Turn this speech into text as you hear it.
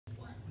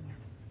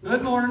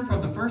Good morning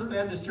from the First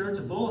Baptist Church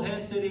of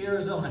Bullhead City,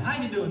 Arizona.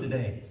 How you doing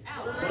today?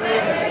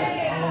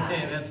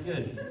 Okay, that's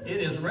good.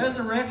 It is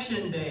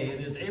Resurrection Day. It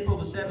is April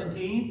the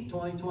 17th,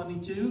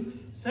 2022.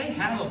 Say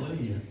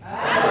hallelujah.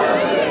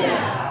 Hallelujah.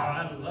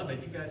 Oh, I love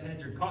it. You guys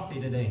had your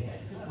coffee today.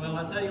 Well,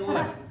 I'll tell you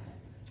what.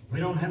 We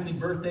don't have any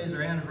birthdays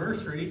or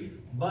anniversaries,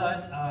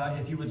 but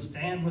if you would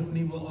stand with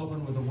me, we'll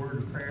open with a word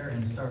of prayer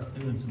and start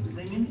doing some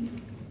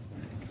singing.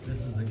 This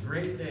is a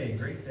great day,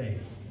 great day.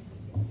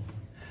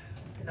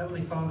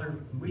 Heavenly Father,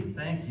 we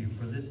thank you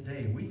for this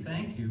day. We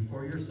thank you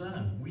for your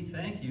Son. We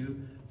thank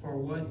you for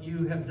what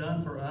you have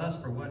done for us,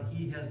 for what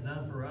he has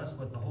done for us,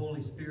 what the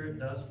Holy Spirit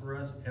does for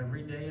us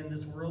every day in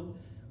this world.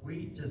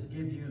 We just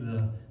give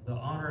you the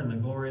honor and the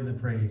glory and the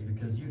praise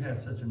because you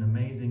have such an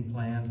amazing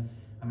plan.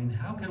 I mean,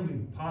 how can we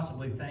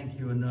possibly thank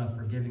you enough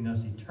for giving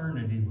us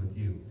eternity with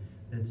you?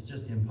 It's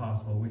just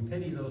impossible. We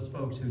pity those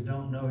folks who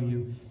don't know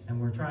you,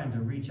 and we're trying to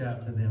reach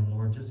out to them,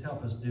 Lord. Just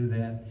help us do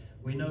that.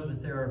 We know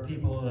that there are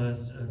people,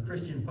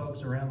 Christian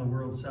folks around the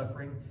world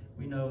suffering.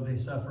 We know they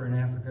suffer in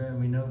Africa, and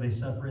we know they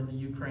suffer in the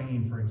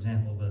Ukraine, for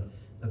example.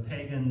 The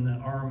pagan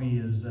army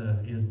is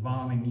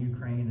bombing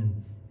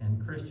Ukraine,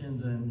 and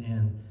Christians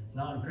and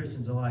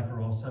non-Christians alike are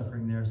all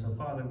suffering there. So,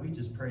 Father, we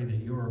just pray that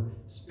your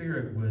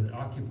Spirit would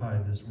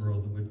occupy this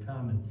world, that would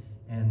come,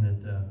 and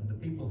that the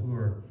people who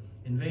are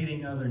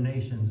invading other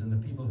nations and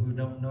the people who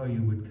don't know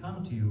you would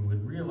come to you,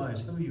 would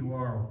realize who you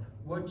are,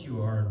 what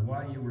you are, and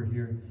why you were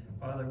here.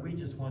 Father, we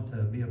just want to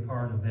be a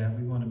part of that.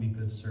 We want to be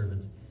good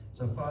servants.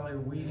 So, Father,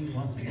 we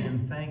once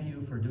again thank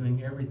you for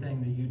doing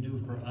everything that you do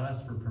for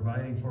us, for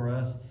providing for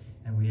us,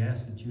 and we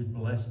ask that you'd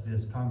bless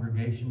this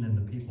congregation and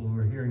the people who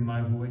are hearing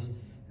my voice.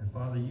 And,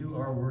 Father, you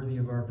are worthy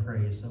of our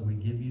praise, so we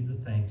give you the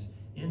thanks.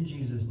 In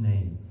Jesus'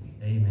 name,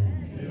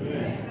 amen.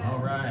 Amen. All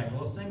right,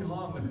 well, sing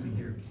along with me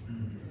here.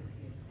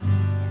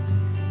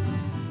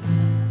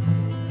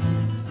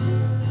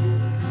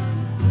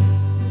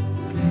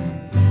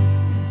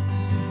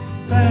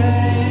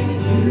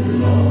 Thank you,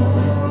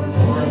 Lord,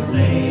 for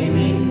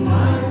saving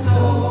my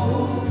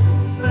soul.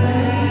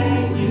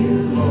 Thank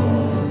you,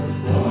 Lord,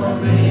 for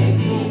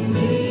making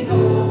me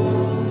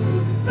whole.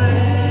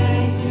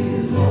 Thank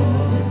you,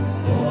 Lord,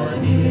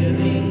 for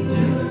giving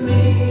to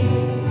me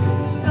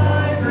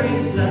thy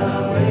great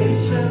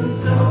salvation,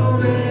 so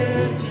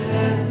rich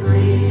and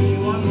free.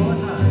 One more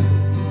time.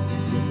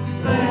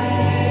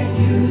 Thank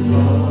you,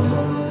 Lord,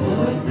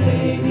 for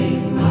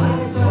saving my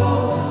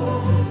soul.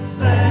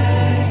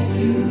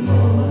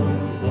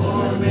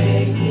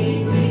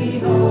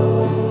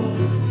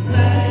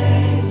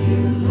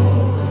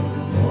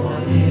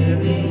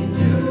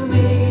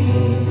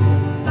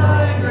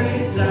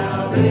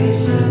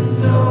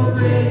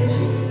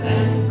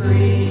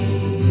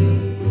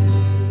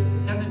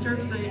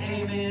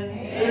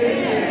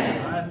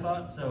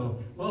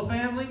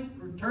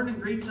 Turn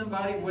and greet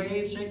somebody,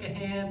 wave, shake a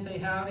hand, say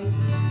howdy.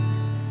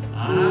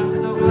 I'm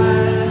so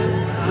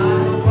glad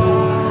I'm a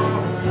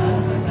part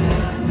of the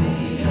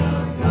family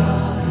of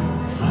God.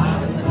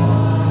 I've been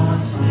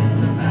washed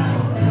in the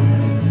fountain,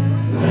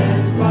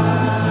 cleansed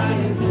by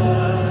his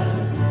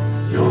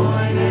blood.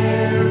 Join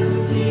heirs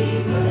with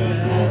Jesus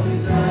as we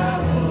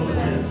travel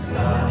this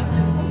side.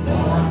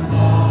 One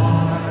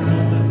part of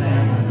the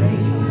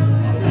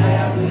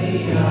family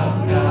of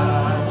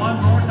God. One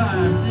more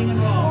time, sing it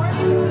along.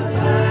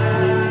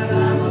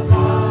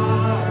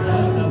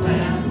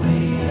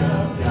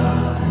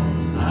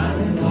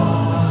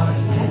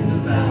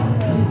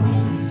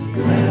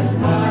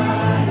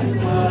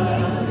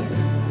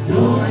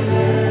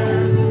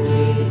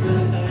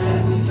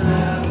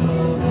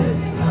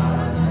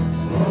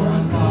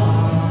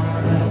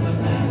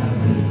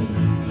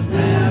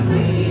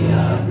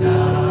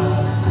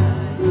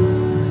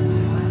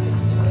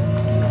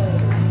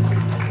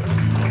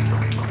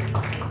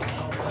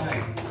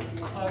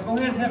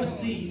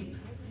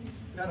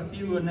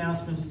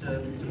 Announcements to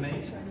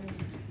make.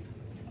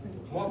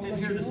 Walked in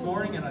here this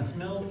morning and I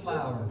smelled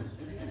flowers.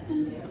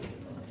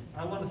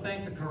 I want to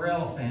thank the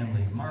Carell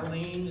family.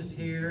 Marlene is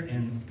here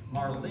and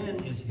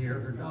Marlyn is here,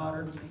 her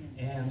daughter,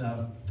 and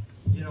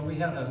you know, we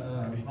had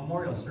a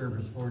memorial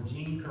service for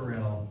Jean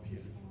Carell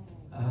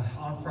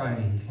on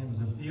Friday. It was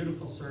a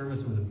beautiful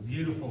service with a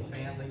beautiful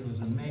family. It was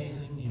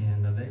amazing,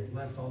 and they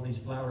left all these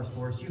flowers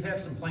for us. You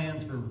have some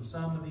plans for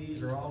some of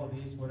these or all of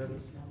these, whatever.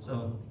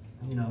 So,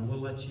 you know, we'll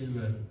let you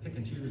pick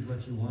and choose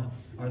what you want.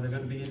 Are there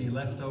going to be any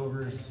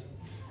leftovers?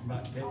 All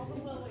the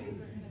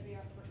lilies are going to be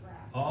up for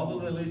grabs. All the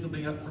lilies will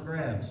be up for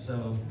grabs.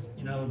 So,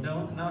 you know,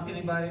 don't knock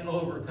anybody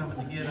over coming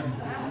to get them.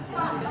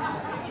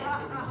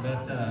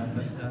 but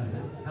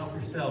help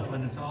yourself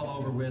when it's all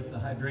over with. The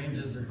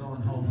hydrangeas are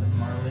going home with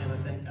Marlene, I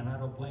think, and I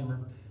don't blame her.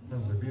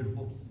 Those are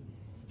beautiful.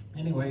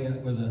 Anyway,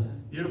 it was a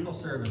beautiful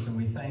service, and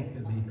we thank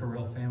the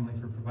Carell family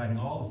for providing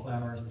all the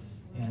flowers.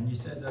 And you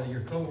said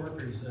your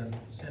co-workers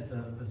sent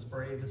the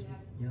spray, this,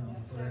 you know,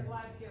 for They're that.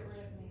 glad to get rid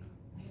of me.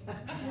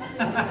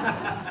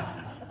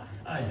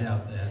 I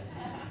doubt that.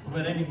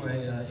 But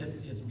anyway,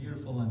 it's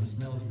beautiful and it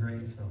smells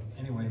great. So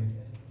anyway,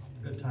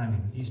 good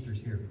timing. Easter's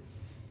here.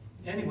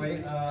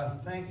 Anyway,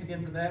 thanks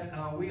again for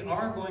that. We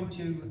are going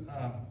to,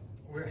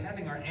 we're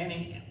having our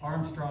Annie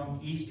Armstrong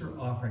Easter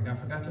offering. I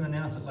forgot to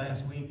announce it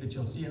last week, but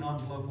you'll see an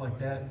envelope like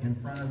that in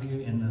front of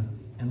you in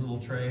the little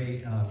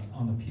tray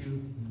on the pew,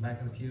 in the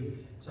back of the pew.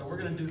 So we're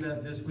going to do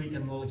that this week,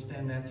 and we'll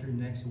extend that through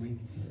next week.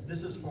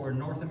 This is for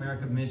North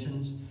America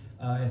missions.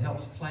 It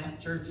helps plant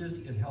churches.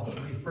 It helps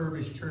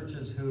refurbish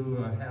churches who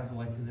have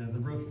like the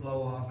roof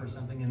blow off or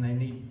something, and they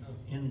need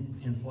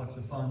influx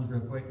of funds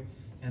real quick.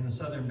 And the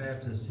Southern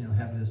Baptists,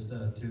 have this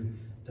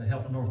to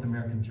help North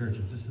American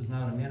churches. This is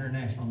not an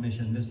international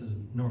mission. This is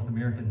North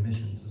American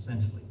missions,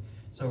 essentially.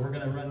 So we're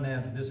going to run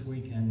that this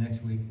week and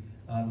next week.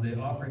 The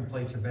offering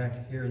plates are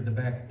back here at the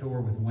back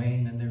door with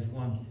Wayne, and there's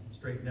one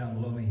straight down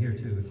below me here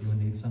too, if you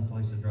need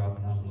someplace to drop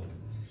an envelope.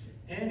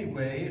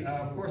 Anyway,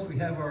 of course, we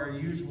have our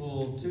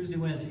usual Tuesday,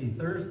 Wednesday,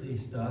 Thursday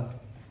stuff.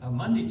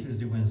 Monday,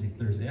 Tuesday, Wednesday,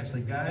 Thursday.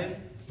 Actually, guys,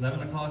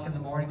 11 o'clock in the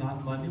morning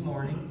on Monday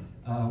morning,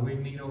 we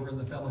meet over in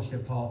the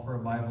fellowship hall for a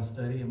Bible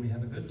study, and we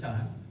have a good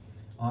time.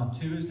 On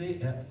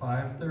Tuesday at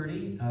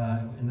 5:30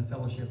 in the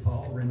fellowship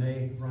hall,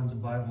 Renee runs a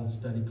Bible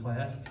study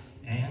class,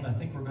 and I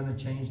think we're going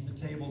to change the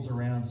tables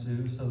around,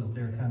 Sue, so that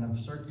they're kind of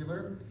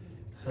circular,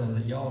 so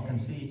that y'all can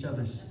see each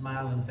other's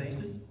smiling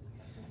faces.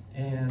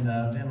 And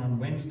then on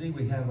Wednesday,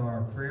 we have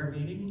our prayer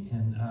meeting.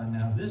 And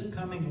now this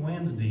coming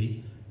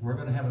Wednesday, we're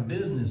going to have a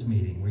business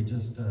meeting. We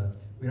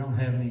don't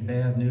have any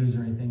bad news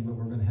or anything, but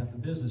we're going to have the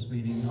business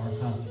meeting our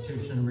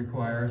Constitution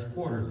requires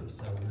quarterly.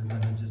 So we're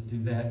going to just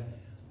do that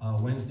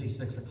Wednesday,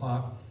 6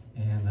 o'clock.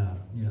 And,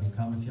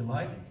 come if you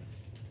like.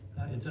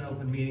 It's an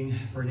open meeting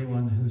for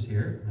anyone who's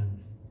here.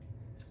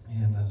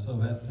 And so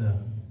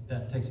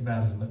that takes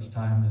about as much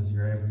time as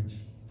your average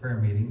prayer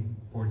meeting,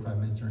 45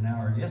 minutes or an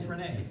hour. Yes,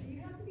 Renee?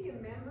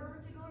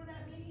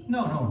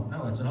 No,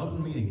 it's an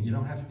open meeting. You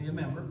don't have to be a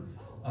member.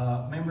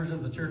 Members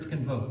of the church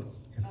can vote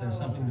if there's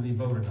something to be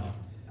voted on.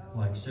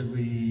 Like, should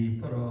we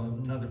put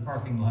another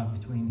parking lot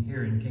between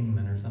here and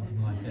Kingman or something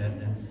like that?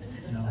 And,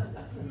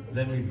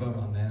 then we vote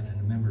on that and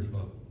the members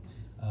vote.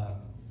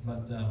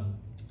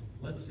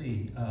 Let's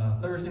see.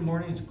 Thursday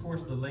mornings, of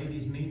course, the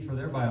ladies meet for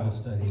their Bible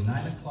study.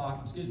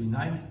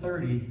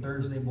 9:30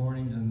 Thursday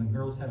mornings, and the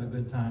girls have a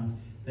good time.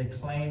 They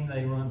claim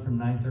they run from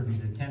 9:30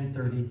 to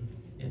 10:30.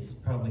 It's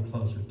probably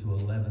closer to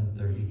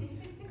 11:30.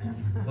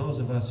 Those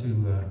of us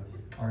who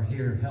are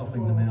here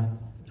helping them out,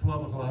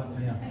 12 o'clock,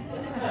 yeah.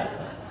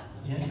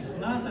 And it's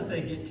not that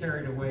they get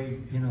carried away,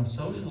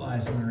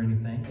 socializing or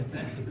anything. It's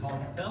actually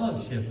called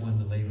fellowship when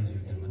the ladies are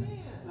doing it.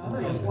 I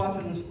think it's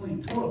watching us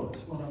clean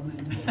toilets, what I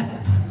mean.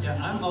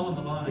 Yeah, I'm mowing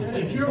the lawn and cleaning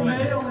toilets. If you're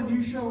male and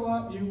you show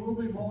up, you will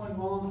be mowing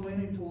lawn,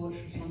 cleaning toilets,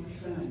 just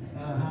understand.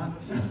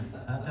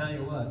 I tell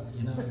you what,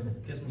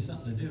 it gives me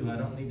something to do. I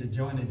don't need to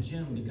join a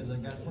gym because I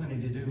got plenty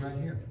to do right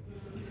here.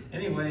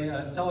 Anyway,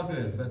 it's all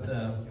good, but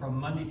from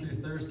Monday through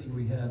Thursday,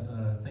 we have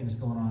things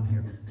going on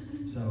here.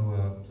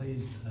 So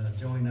please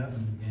join up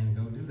and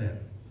go do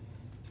that.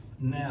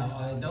 Now,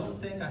 I don't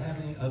think I have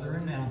any other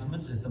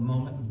announcements at the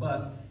moment,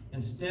 but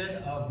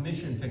instead of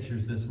mission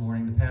pictures this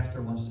morning, the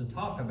pastor wants to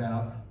talk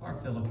about our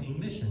Philippine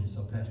mission.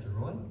 So, Pastor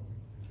Roy?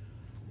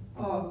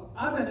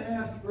 I've been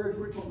asked very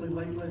frequently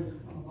lately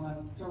by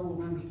several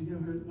members of you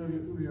who know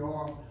who you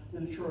are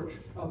in the church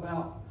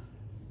about,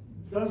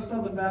 does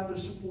Southern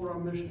Baptist support our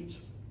missions?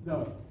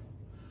 No.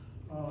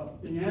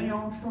 The Annie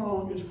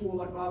Armstrong is for,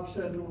 like Bob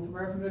said, North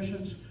American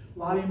missions.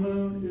 Lottie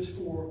Moon is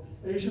for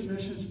Asian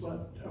missions,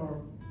 but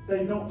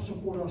they don't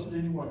support us in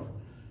any way.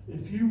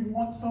 If you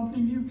want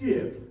something, you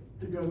give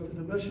to go to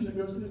the mission that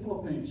goes to the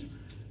Philippines.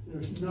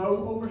 There's no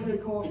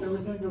overhead cost.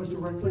 Everything goes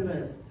directly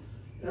there.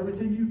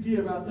 Everything you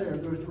give out there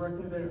goes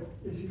directly there.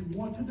 If you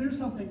want to do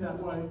something that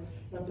way,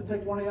 you have to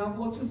take one of the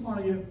envelopes in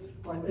front of you,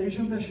 write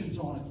Asian missions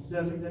on it,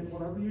 designate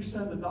whatever you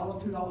send, $1,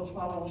 $2,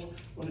 $5.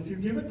 But if you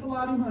give it to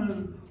Lottie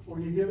Moon or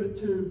you give it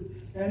to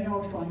Annie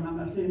Armstrong, and I'm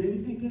not saying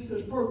anything against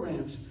those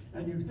programs,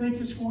 and you think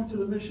it's going to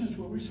the missions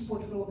where we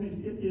support the Philippines,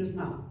 it is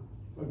not.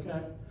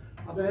 Okay?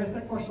 I've been asked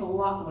that question a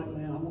lot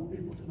lately, and I want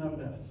people to know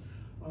that.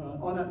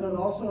 On that note,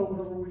 also,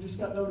 whenever we just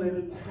got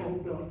donated, I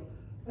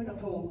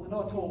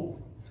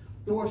told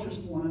Doris this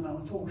morning,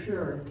 I told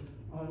Sherry,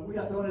 we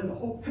got donated a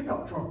whole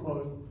pickup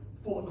truckload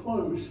full of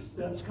clothes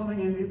that's coming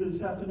in either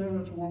this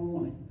afternoon or tomorrow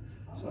morning.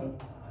 So,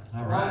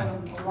 all right.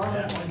 A lot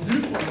of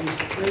new clothes,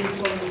 baby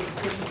clothes,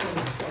 Christmas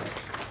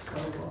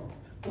clothes. So,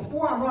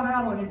 before I run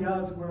out on you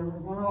guys, wherever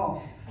run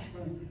off,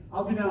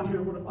 I'll be down here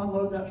to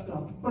unload that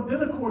stuff. But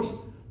then, of course,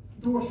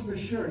 Doris and Miss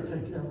Sherry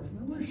take care of it.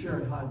 Where's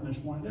Sherry hiding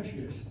this morning? There she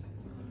is.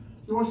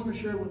 Doris and Miss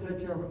Sherry will take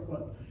care of it,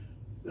 but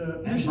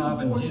the and Bob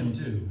and Jim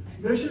too.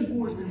 Mission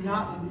boards do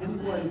not in any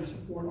way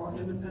support our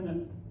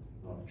independent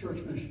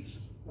church missions.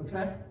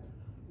 Okay?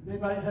 If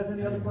anybody has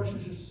any other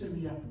questions, just send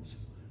me afterwards.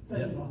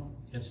 Thank you, Bob.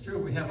 It's true.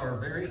 We have our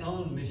very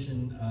own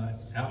mission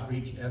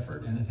outreach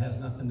effort, and it has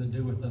nothing to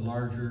do with the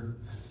larger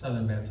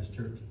Southern Baptist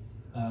Church.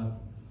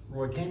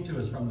 Roy came to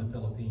us from the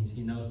Philippines.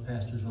 He knows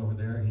pastors over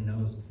there.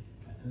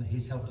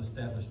 He's helped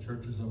establish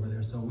churches over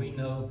there. So we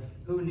know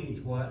who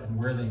needs what and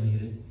where they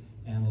need it.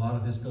 And a lot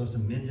of this goes to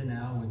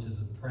Mindanao, which is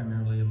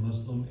primarily a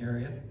Muslim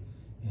area.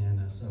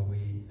 And so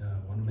we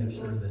want to make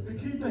sure that... The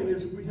key thing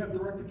is we have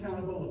direct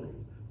accountability.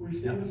 We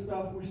see the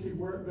stuff, we see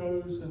where it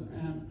goes,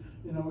 and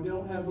you know, we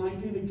don't have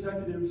 19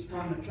 executives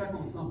trying to check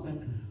on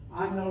something.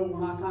 I know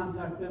when I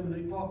contact them and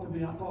they talk to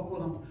me, I talk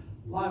with them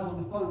live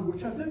on the phone,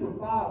 which I did with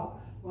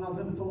Bob when I was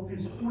in the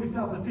Philippines,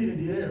 40,000 feet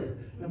in the air.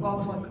 And Bob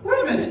was like,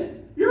 wait a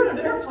minute, you're in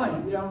an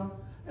airplane, yeah?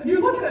 And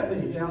you're looking at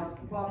me, yeah?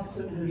 Bob's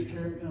sitting in his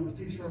chair, you know, his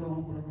t-shirt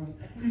on, whatever.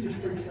 He just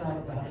freaks out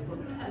about it.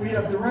 But we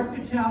have direct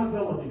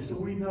accountability, so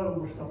we know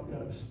where stuff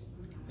goes.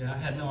 Yeah, I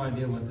had no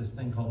idea what this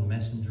thing called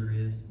Messenger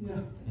is.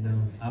 Yeah. You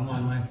know, I'm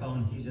on my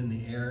phone, he's in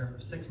the air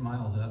 6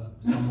 miles up,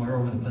 somewhere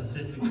over the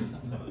Pacific or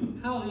something.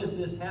 How is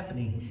this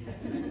happening?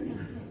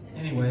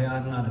 Anyway,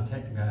 I'm not a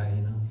tech guy,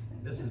 you know.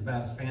 This is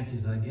about as fancy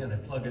as I get. I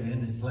plug it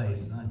in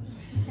place.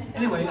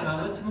 Anyway,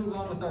 let's move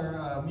on with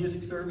our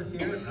music service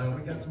here.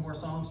 We got some more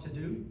songs to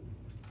do.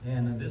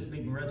 And this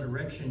being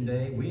Resurrection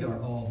Day, we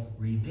are all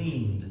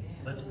redeemed.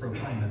 Let's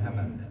proclaim it. How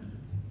about that?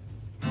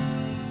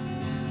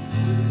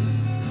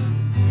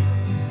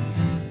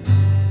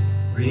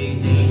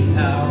 Redeemed,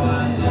 how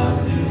I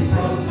love to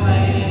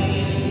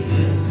proclaim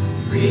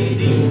it.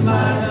 Redeemed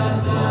by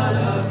the blood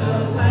of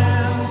the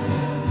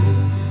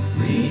Lamb.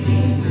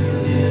 Redeemed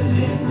through His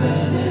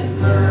infinite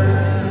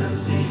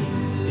mercy.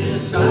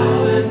 His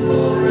child and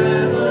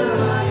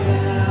forever I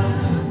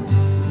am.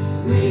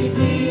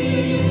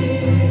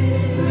 Redeemed,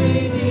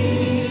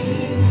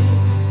 redeemed,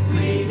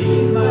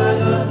 redeemed by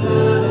the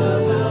blood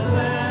of the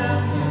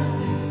Lamb.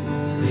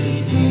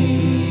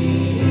 Redeemed.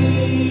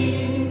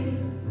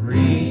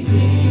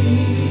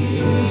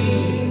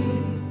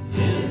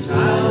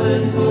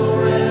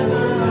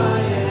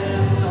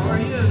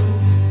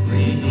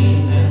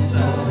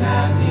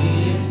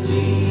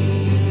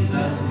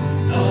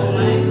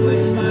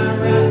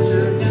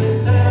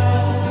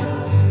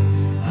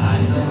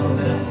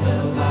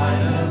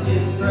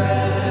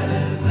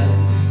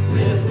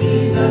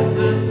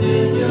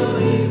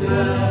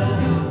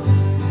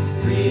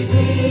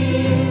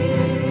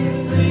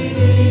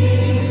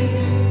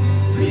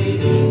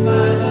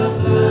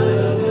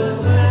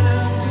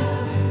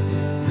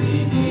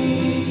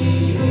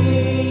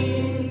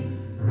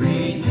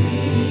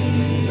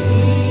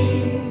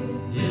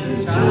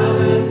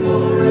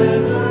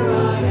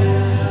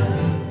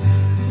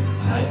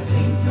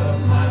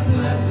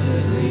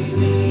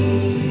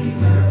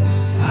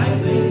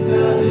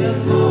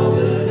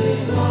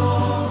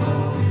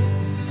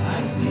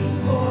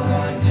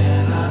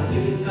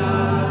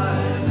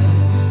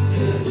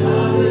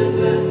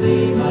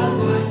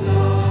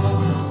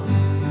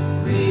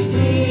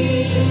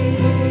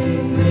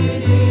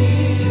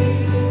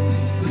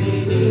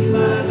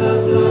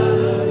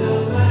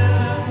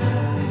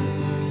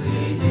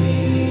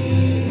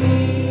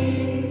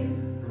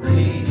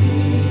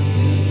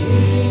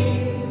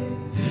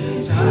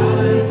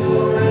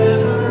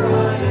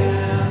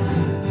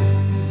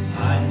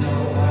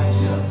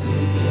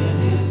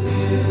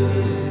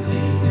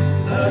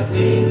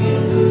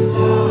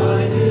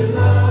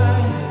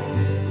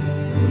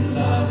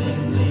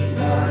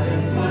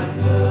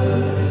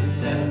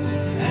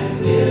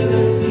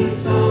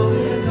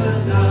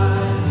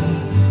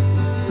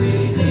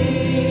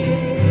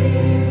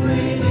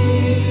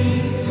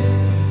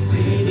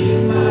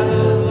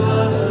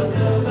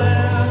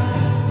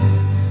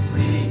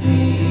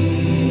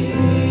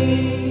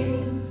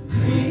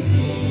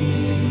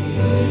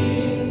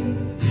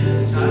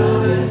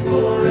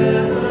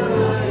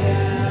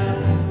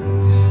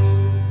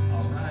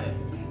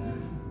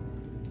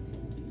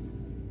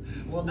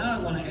 Well, now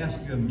I want to ask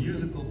you a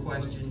musical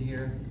question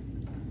here.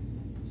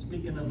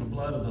 Speaking of the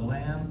blood of the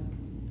Lamb,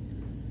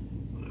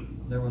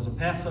 there was a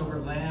Passover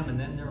lamb, and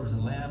then there was a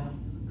lamb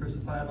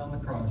crucified on the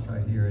cross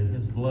right here, and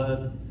his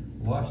blood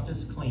washed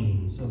us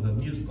clean. So the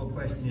musical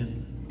question is,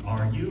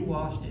 are you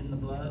washed in the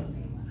blood?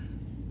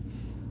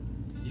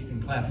 You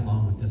can clap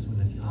along with this one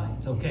if you like.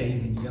 It's okay,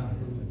 you can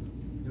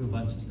do a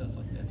bunch of stuff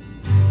like that.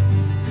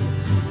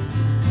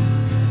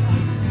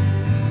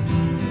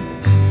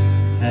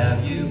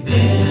 Have you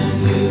been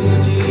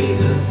to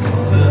Jesus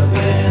for the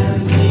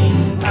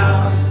cleansing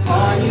power?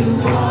 Are you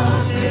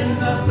washed in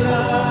the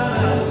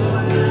blood of the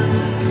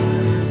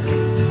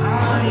Lamb?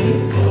 Are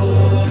you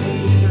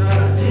fully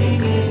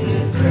trusting in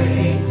His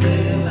grace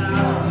this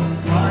hour?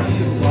 Are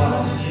you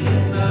washed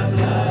in the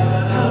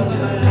blood of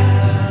the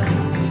Lamb?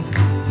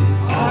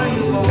 Are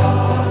you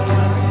washed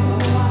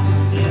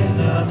in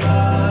the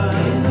blood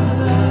of the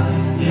Lamb?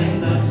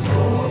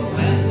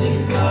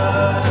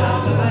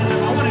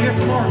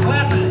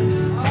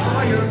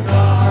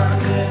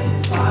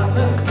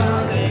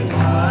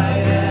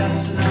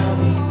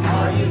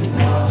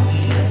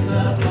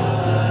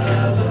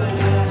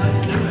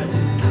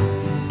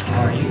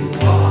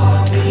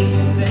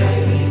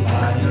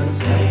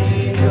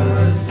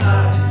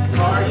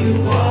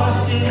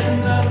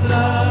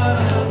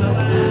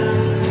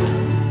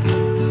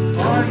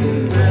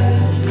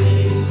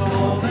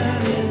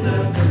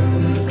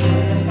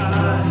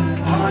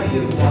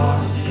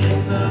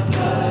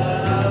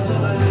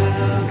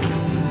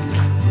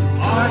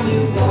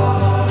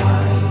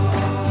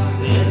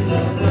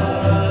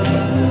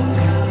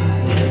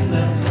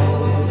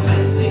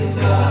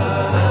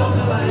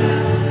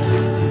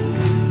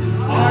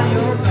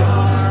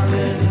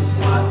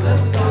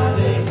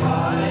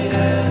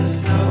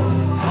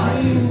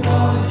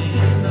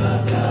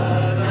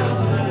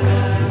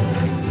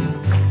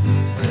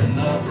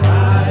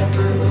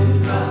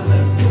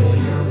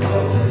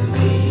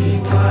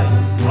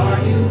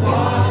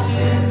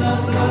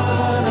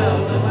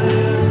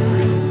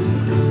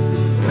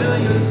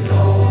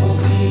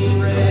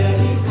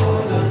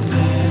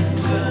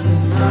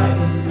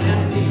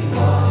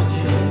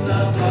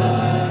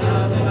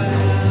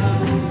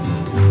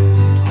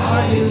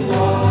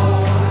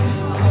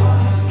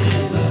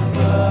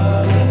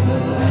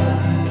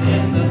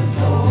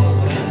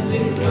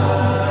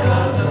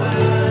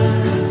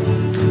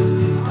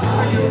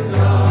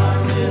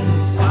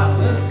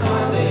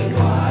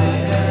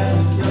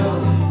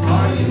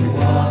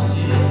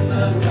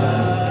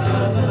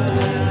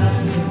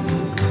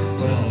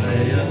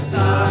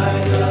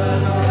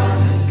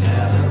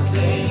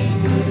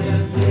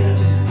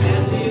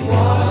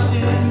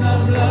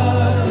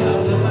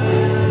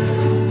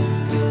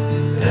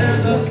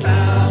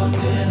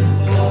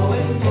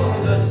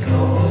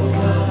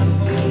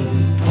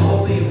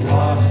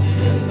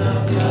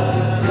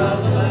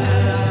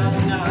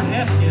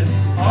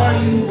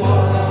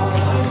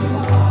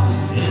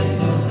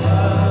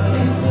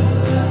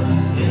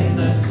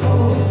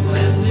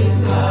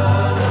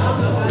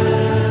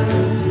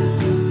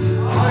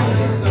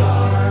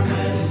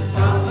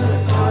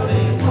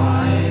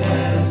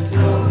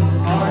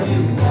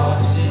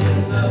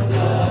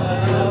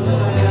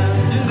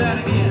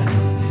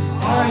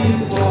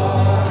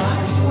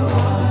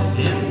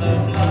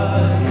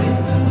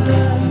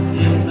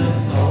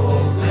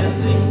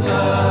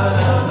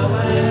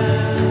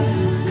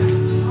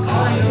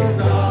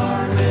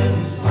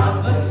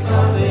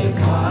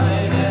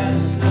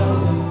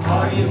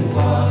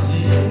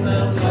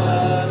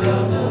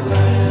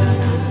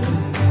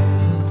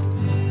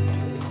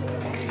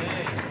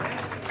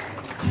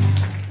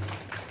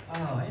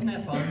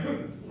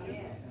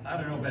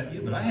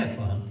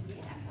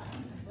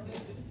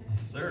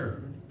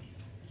 sir.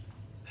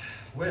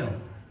 Well,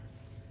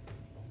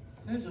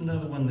 there's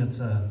another one that's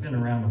been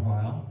around a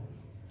while.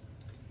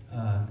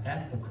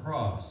 At the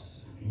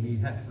cross. We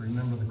have to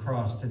remember the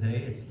cross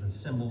today. It's the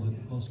symbol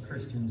that most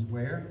Christians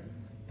wear,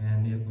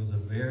 and it was a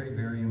very,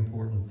 very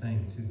important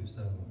thing too.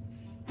 So.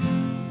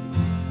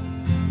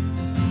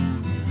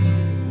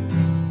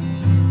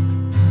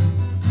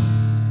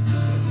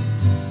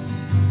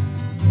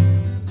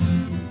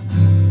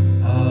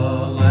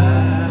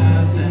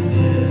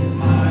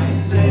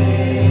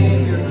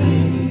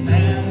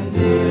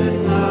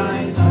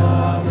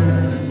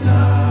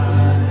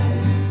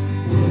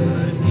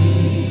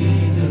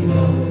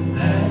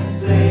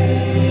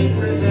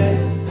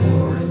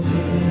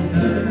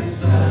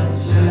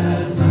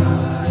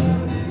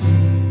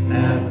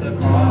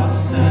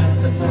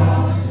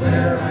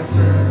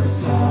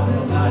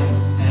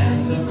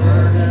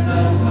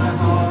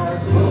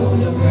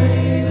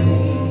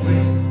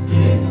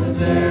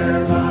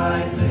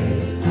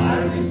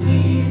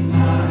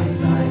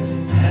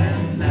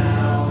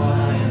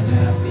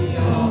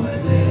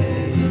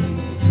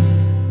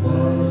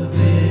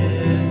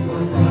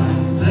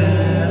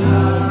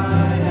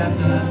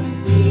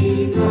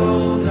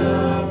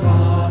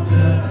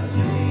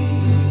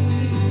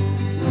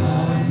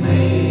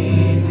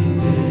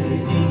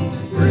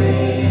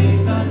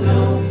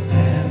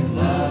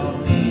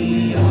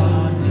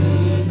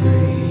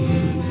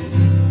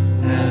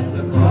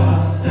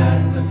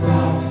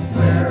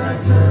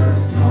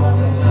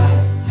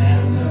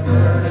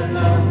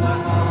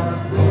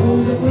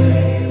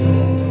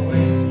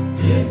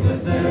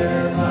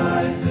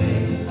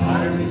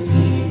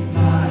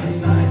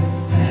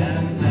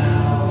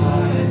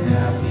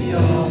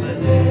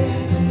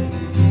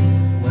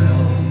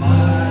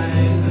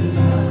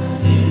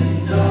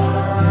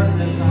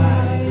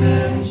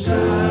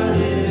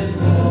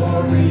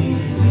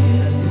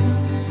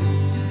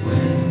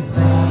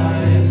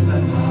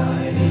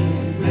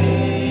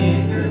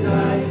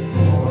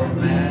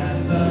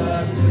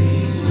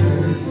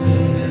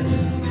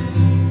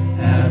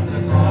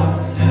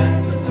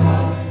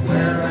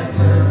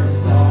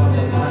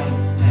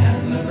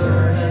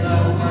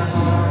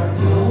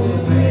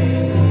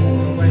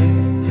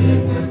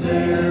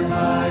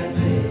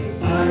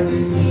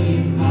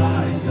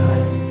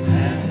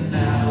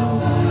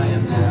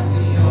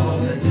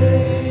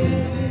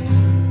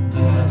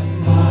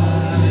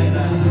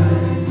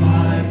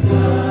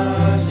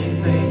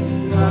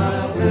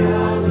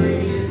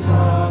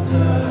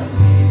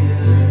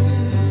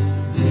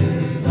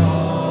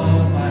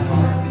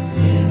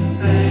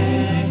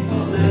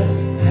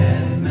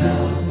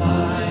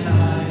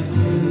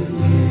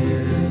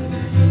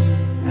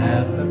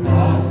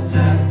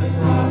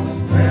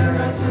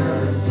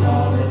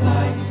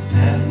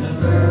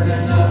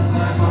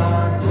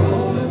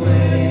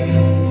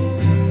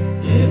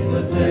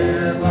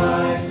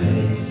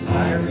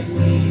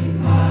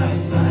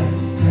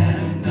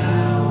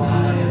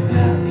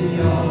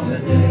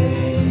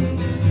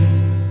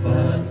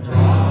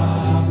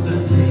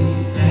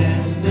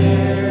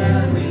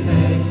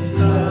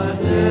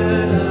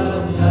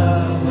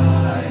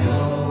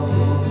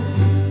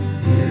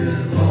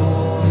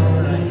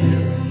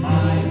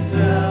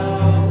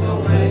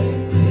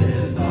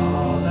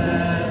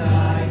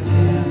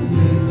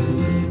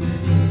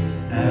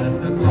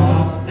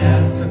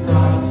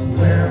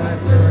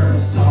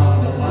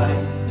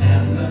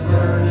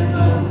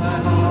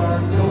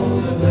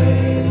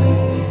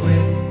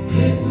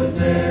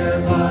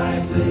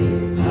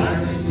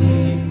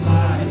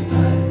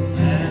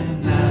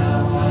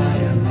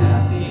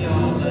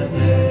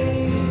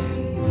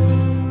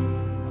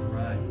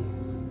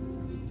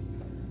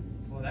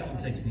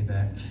 Takes me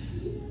back.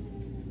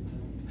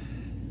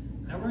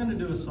 Now we're going to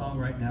do a song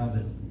right now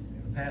that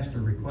the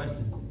pastor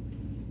requested.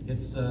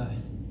 It's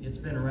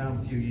been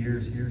around a few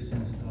years here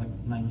since like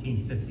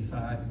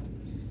 1955,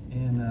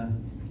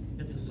 and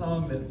it's a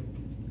song that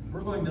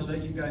we're going to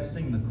let you guys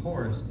sing the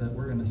chorus, but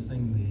we're going to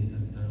sing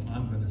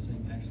I'm going to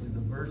sing actually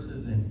the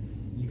verses, and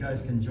you guys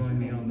can join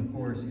me on the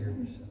chorus here.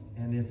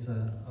 And it's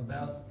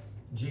about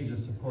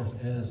Jesus, of course,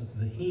 as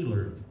the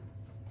healer.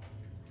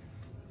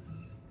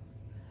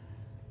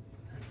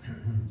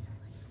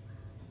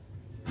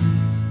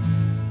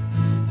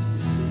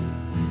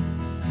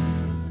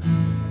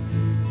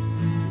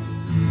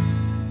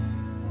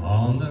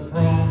 On the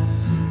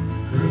cross,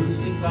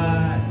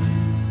 crucified,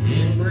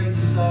 in great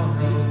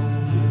sorrow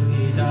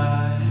he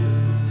died.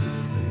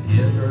 The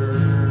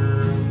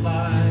giver of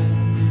life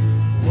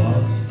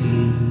was he.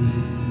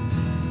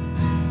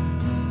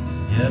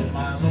 Yet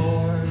my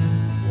Lord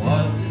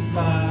was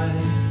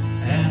despised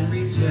and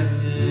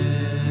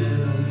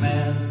rejected of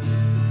men.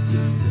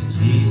 This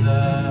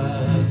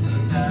Jesus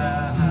of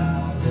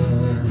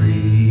Calvary,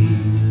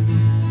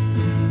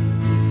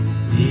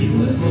 he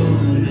was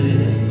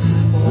wounded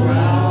for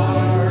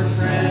our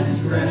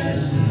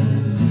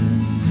transgressions,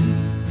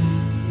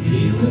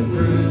 he was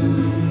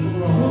bruised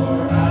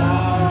for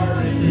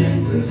our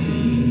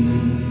iniquity.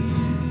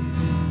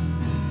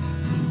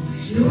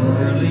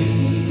 Surely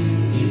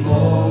he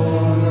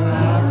bore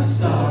our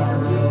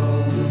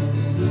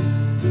sorrows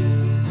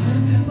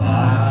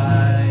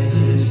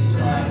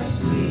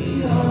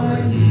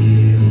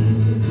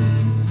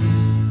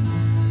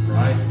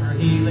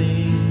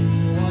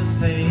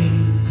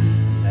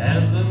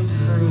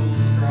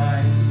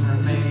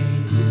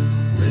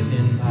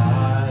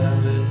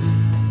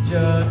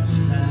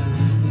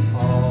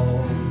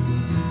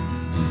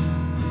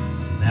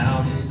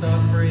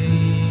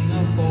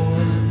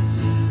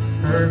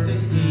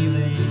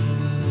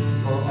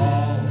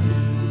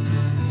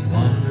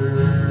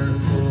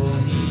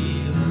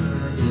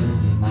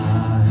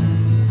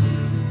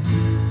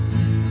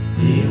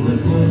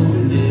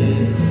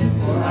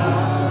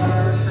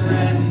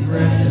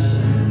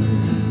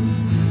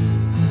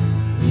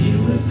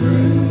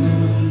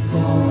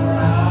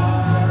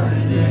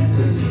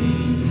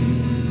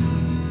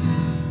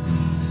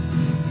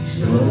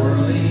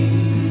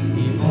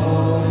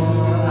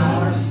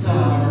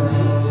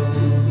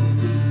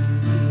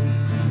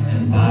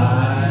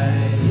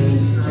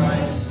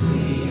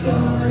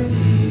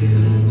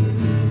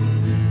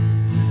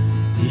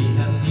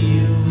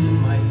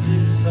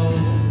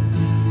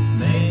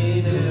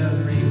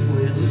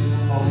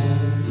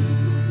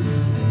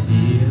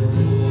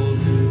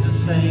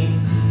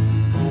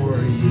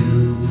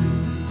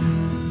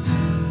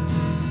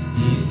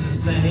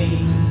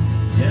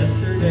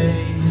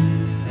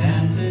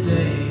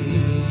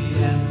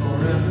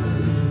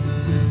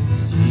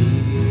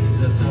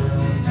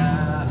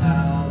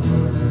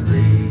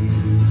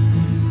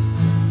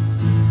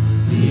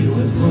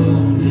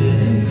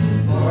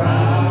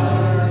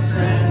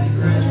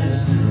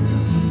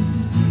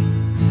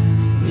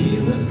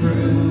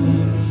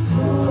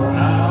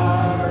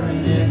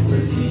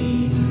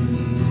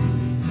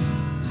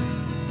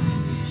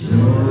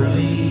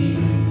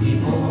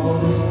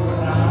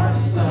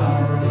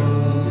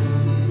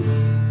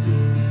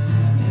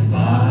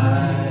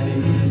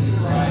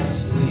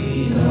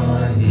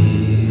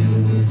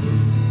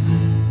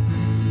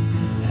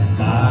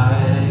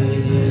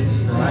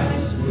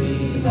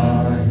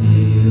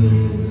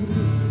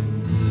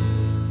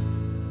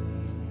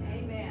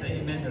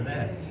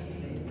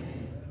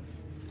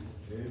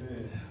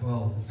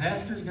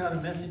got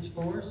a message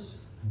for us.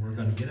 We're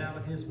going to get out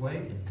of his way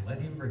and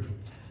let him bring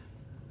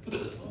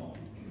it.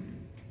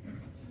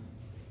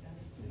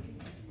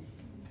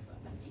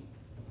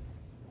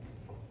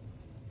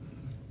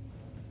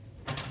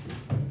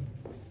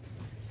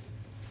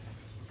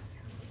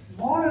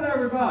 Morning,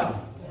 everybody.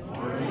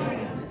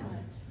 Morning.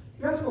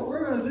 Guess what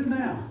we're going to do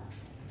now?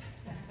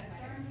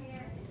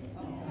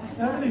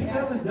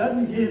 77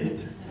 doesn't get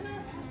it.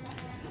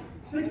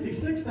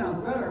 66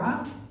 sounds better,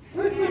 huh?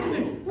 Where's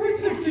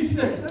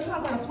 66? That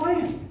sounds like a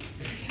plan.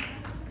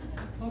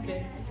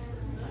 Okay.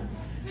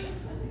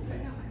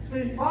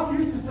 See, Bob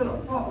used to sit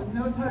up front, but you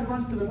notice how he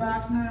runs to the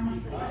back now?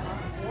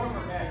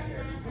 Warmer back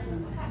here.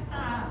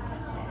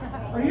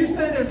 Are you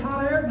saying there's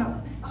hot air?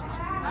 No.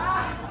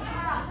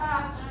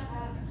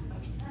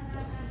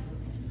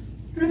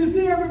 Good to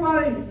see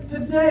everybody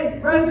today,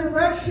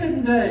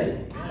 Resurrection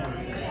Day.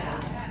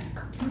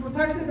 People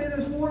texted me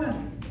this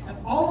morning, and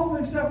all of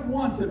them except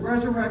one said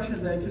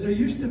Resurrection Day, because they're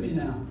used to me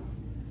now.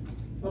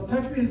 They'll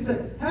text me and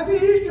say, Happy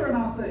Easter, and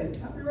I'll say,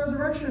 Happy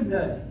Resurrection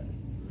Day.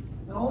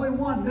 And only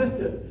one missed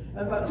it.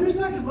 And about 2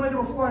 seconds later,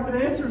 before I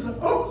could answer, I said,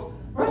 oops,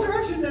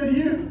 Resurrection Day to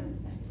you.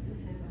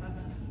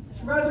 It's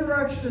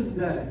Resurrection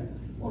Day.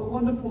 What a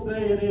wonderful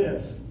day it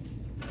is.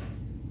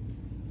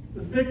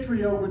 The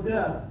victory over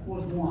death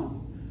was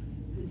won.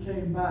 He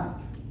came back.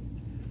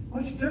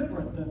 Much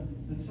different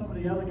than some of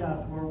the other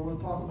guys we're going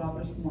to talk about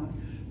this morning.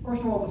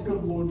 First of all, let's go to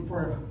the Lord in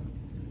prayer.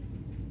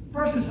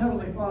 Precious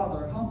Heavenly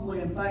Father, humbly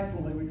and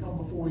thankfully we come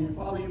before you.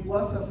 Father, you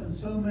bless us in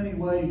so many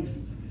ways.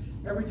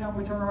 Every time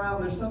we turn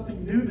around, there's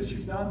something new that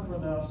you've done for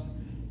us,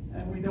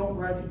 and we don't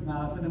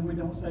recognize it, and we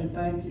don't say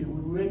thank you.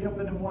 When we wake up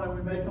in the morning,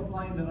 we may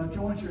complain that our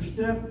joints are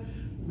stiff.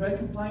 We may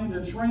complain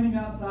that it's raining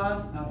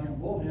outside, out here in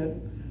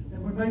Bullhead,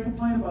 and we may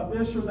complain about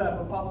this or that,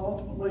 but Father,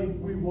 ultimately,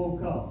 we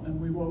woke up,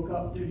 and we woke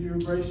up due to your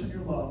grace and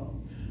your love.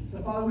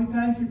 So, Father, we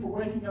thank you for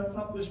waking us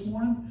up this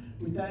morning.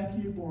 We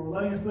thank you for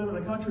letting us live in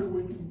a country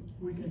where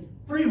we can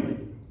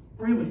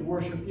freely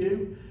worship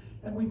you.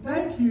 And we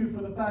thank you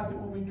for the fact that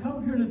when we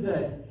come here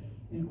today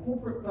in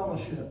corporate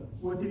fellowship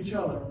with each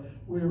other,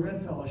 we are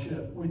in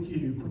fellowship with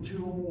you, for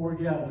two or more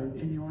gathered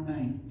in your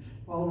name.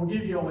 Father, we'll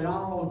give you all the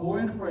honor, all the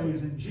glory, and the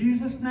praise. In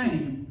Jesus'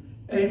 name,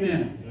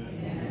 amen.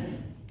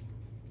 Amen.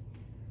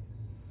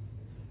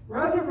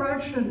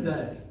 Resurrection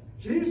Day.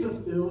 Jesus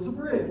builds a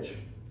bridge.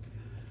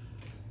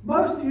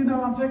 Most of you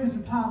know I'm taking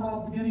some time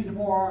off beginning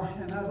tomorrow,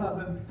 and as I've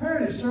been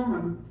preparing this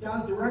sermon,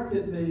 God's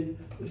directed me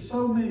to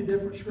so many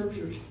different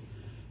scriptures.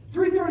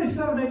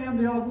 3:37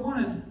 a.m. the other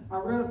morning, I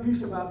read a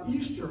piece about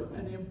Easter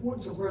and the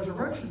importance of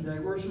Resurrection Day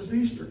versus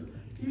Easter.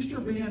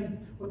 Easter being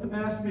what the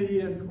mass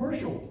media and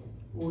commercial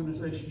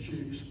organizations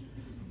use.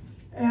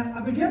 And I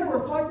began to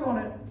reflect on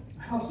it,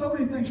 how so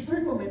many things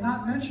frequently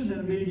not mentioned in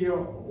the media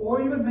or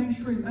even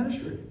mainstream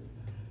ministry.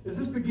 As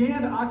this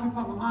began to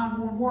occupy my mind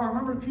more and more, I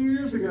remember a few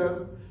years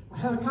ago, I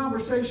had a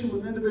conversation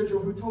with an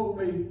individual who told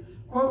me,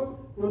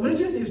 quote,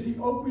 religion is the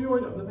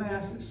opioid of the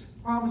masses,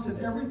 promising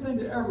everything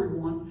to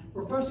everyone,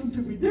 professing to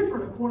be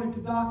different according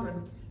to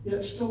doctrine,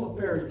 yet still a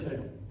fairy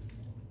tale.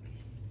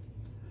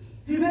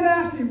 He then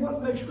asked me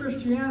what makes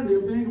Christianity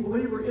or being a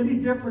believer any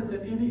different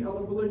than any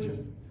other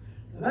religion.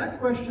 Now that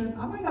question,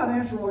 I may not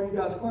answer all you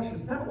guys'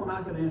 questions, that one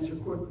I can answer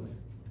quickly.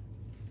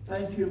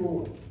 Thank you,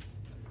 Lord.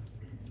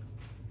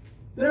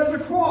 There's a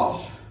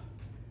cross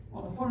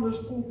on the front of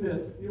this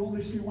pulpit you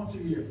only see once a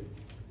year.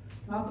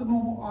 Not the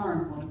normal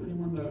iron one, if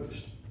anyone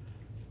noticed.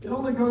 It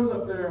only goes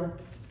up there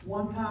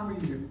one time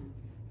a year.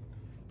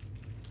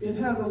 It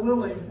has a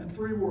lily and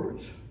 3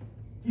 words.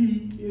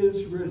 He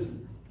is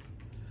risen.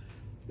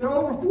 There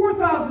are over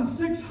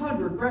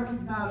 4,600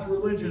 recognized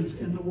religions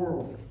in the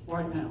world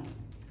right now.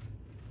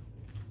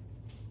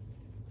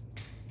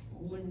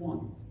 Only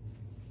one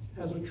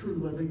has a true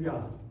living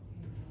God.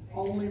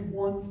 Only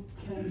one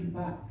came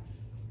back.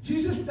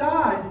 Jesus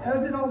died,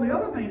 as did all the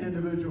other main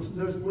individuals in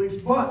those beliefs,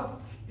 but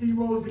he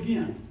rose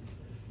again.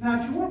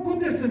 Now, if you want to put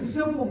this in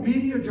simple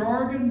media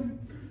jargon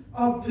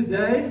of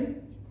today,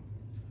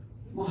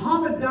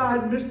 Muhammad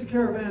died and missed the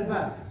caravan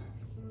back.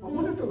 I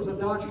wonder if it was a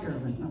Dodge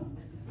Caravan.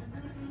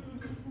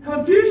 No.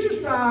 Confucius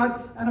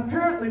died, and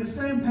apparently the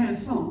sampan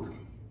sunk,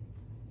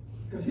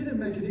 because he didn't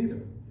make it either.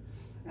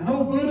 And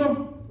old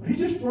Buddha, he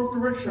just broke the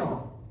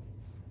rickshaw.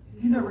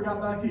 He never got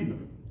back either.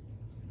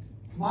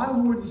 My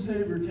Lord and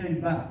Savior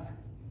came back.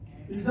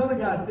 These other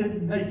guys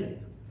didn't make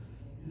it.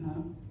 You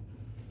know?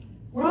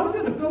 When I was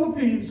in the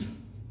Philippines,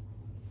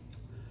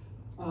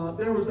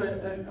 there was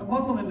a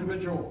Muslim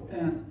individual,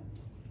 and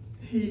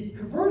he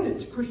converted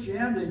to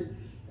Christianity,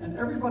 and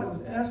everybody was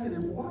asking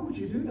him, well, why would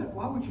you do that?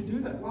 Why would you do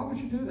that? Why would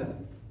you do that?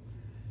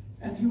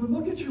 And he would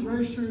look at you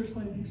very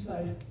seriously, and he'd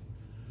say,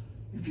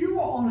 if you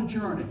were on a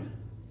journey,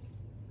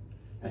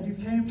 and you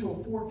came to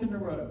a fork in the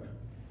road,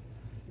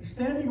 and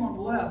standing on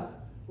the left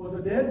was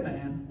a dead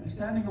man, and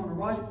standing on the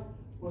right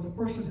was a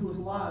person who was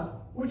alive,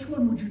 which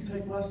one would you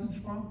take lessons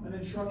from and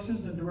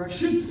instructions and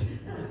directions?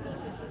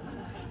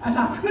 And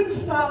I couldn't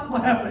stop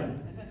laughing.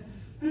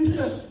 And he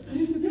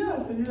said, yeah. I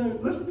said, you know,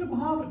 listen to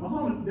Muhammad.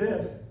 Muhammad's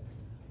dead.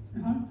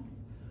 You know?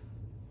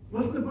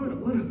 Listen to Buddha.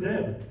 Buddha's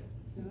dead.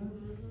 You know?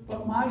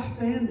 But my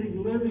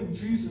standing, living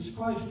Jesus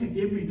Christ can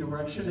give me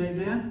direction.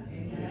 Amen?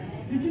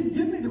 Amen. He can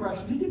give me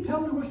direction. He can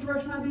tell me which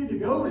direction I need to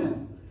go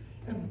in.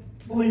 And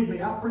believe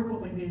me, I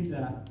frequently need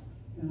that.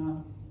 You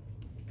know?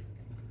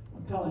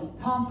 I'm telling you,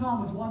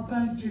 Tom is one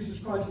thing, Jesus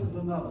Christ is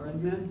another.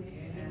 Amen?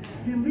 Amen.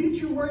 He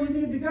leads you where you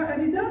need to go.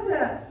 And he does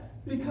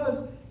that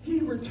because he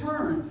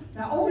returned.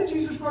 Now, only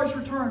Jesus Christ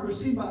returned was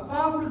seen by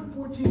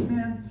 514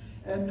 men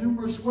and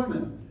numerous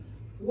women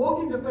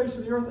walking the face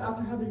of the earth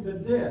after having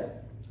been dead.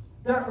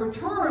 That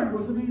return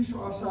was the means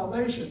to our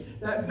salvation.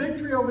 That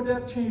victory over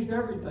death changed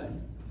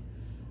everything.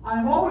 I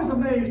am always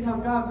amazed how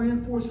God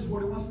reinforces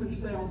what he wants me to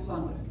say on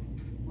Sunday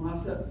when I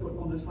set foot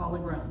on this holy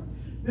ground.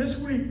 This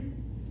week,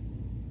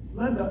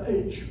 Linda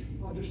H.,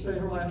 I'll just say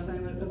her last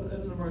name as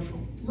an initial.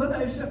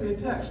 Linda H. sent me a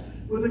text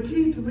with a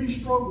key to Lee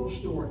Strogel's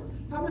story.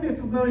 How many are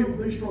familiar with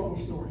Lee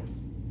Strogel's story?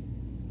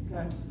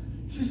 Okay.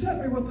 She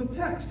sent me with a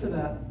text to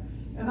that.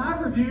 And I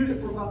reviewed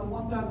it for about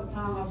the 1,000th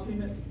time. I've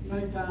seen it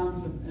many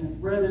times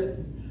and read it.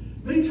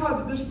 Lee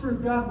tried to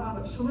disprove God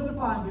by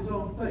solidifying his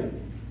own faith.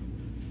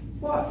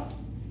 But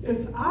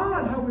it's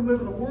odd how we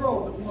live in a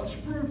world that wants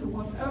proof and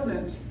wants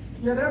evidence,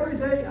 yet every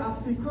day I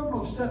see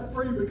criminals set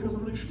free because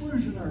of an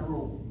exclusionary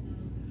rule.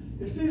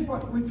 It seems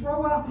like we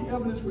throw out the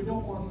evidence we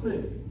don't want to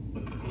see.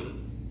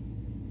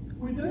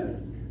 We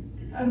do.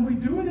 And we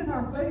do it in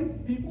our faith,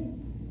 people.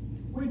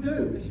 We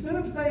do. Instead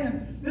of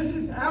saying, this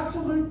is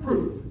absolute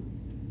proof.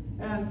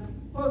 And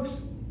folks,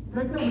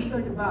 make no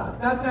mistake about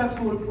it. That's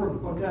absolute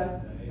proof, okay?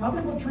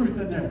 Nothing but truth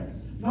in there.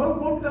 No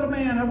book that a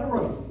man ever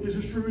wrote is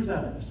as true as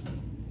that is.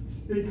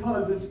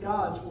 Because it's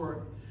God's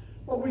word.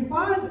 But we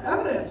find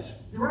evidence,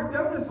 direct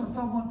evidence on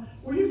someone,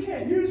 well, you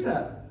can't use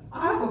that.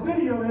 I have a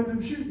video of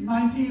him shooting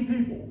 19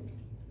 people.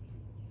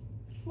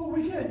 Well,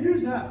 we can't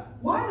use that.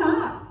 Why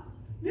not?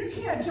 You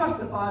can't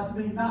justify to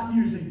me not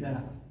using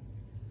that.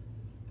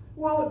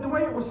 Well, the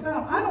way it was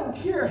found, I don't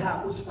care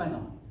how it was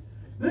found.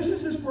 This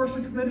is this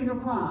person committing a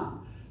crime.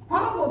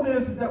 Problem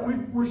is that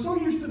we're so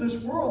used to this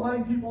world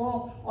letting people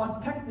off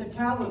on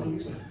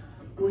technicalities,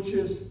 which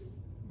is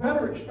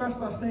better expressed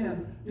by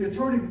saying the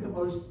attorney with the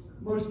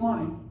most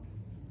money.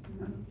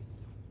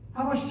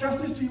 How much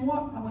justice do you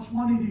want? How much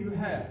money do you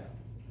have?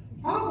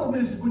 Problem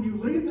is when you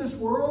leave this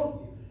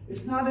world,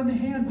 it's not in the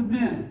hands of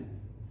men.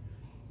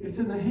 It's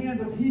in the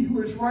hands of he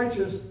who is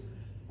righteous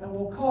and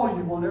will call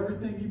you on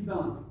everything you've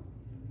done.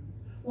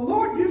 Well,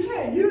 Lord, you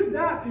can't use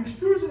that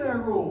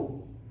exclusionary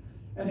rule.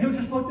 And he'll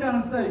just look down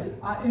and say,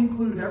 I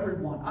include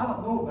everyone. I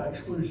don't know about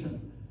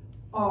exclusion.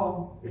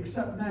 Oh,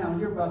 except now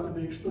you're about to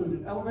be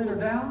excluded. Elevator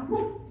down,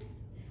 whoop,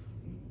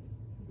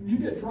 you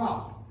get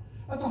dropped.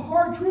 That's a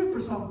hard truth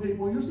for some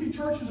people. You'll see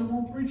churches that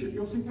won't preach it.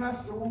 You'll see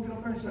pastors that won't get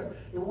up there and say,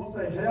 they won't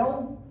say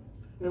hell.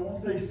 They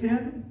won't say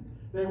sin.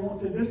 They won't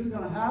say this is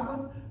going to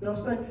happen. They'll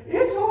say,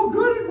 it's all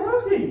good and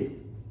rosy.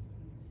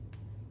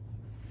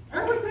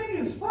 Everything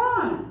is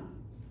fine.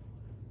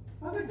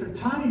 I think they're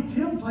Tiny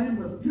Tim playing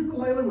the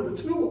ukulele with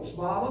the tulips,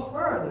 Bob. I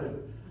swear I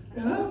do.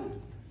 You know?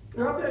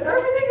 They're up there,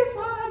 everything is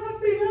fine,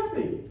 let's be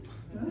happy.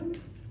 You know?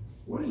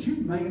 What did you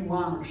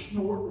mainline or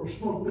snort or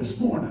smoke this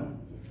morning?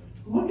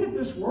 Look at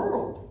this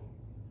world.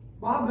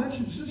 Bob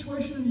mentioned the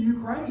situation in the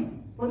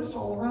Ukraine, but it's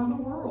all around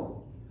the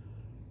world.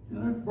 You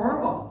know,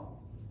 Burma,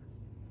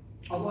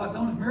 otherwise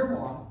known as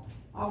Myanmar.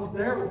 I was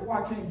there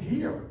before I came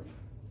here.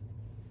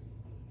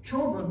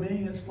 Children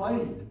being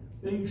enslaved,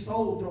 being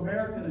sold to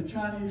American and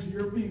Chinese and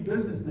European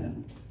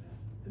businessmen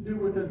to do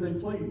with as they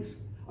please.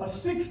 A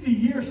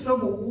 60-year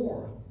civil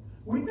war.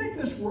 We think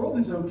this world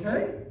is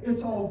okay?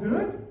 It's all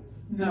good?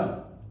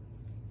 No.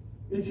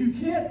 If you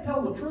can't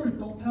tell the truth,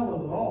 don't tell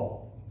it at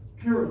all.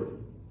 Period.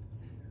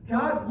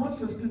 God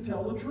wants us to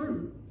tell the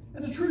truth.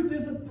 And the truth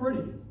isn't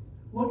pretty.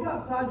 Look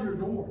outside your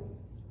door.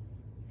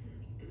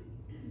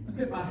 I was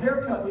getting my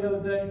hair cut the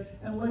other day,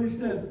 and the lady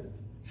said,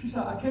 she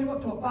said, I came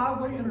up to a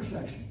 5-way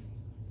intersection.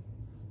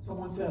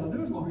 Someone said, I knew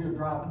I was going to hear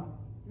driving.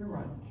 You're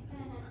right.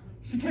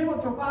 She came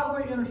up to a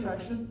 5-way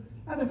intersection,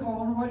 and the car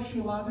on her right, she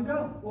allowed to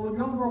go. Well, the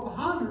young girl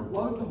behind her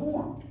blowed the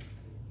horn.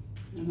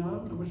 You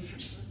know, it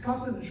was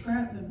cussing and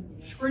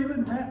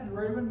screaming, ranting and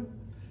raving.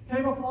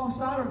 Came up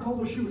alongside her and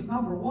told her she was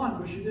number one,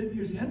 but she didn't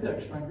use the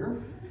index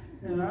finger,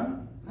 you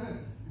know.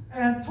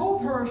 And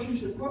told her she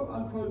should, quote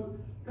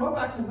unquote, go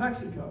back to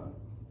Mexico.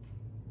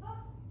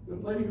 The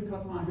lady who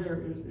cuts my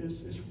hair is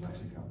from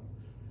Mexico.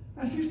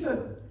 And she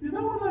said, you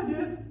know what I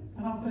did?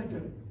 And I'm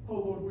thinking, oh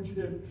Lord, what'd you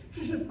do?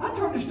 She said, I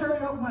turned the stereo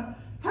up and went,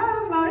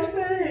 have a nice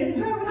day,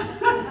 have a nice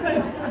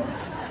day.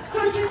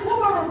 So she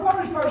pulled over in front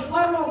and started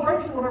slamming on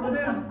brakes or whatever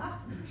then.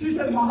 She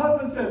said, my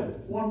husband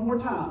said, one more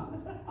time.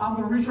 I'm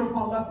going to reach over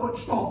my left foot and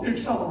stomp the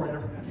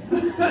accelerator.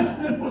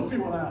 We'll see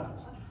what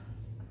happens.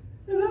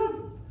 You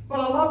know?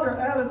 But I love their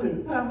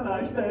attitude. Have a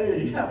nice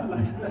day, have a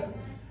nice day.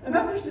 And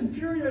that just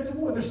infuriates them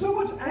more. There's so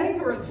much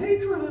anger and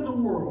hatred in the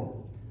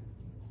world.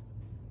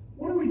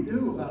 What do we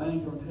do about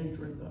anger and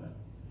hatred, though?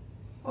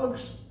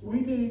 Folks,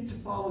 we need to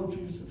follow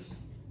Jesus.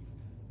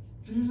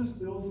 Jesus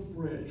builds a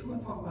bridge. We're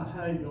going to talk about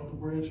how he built the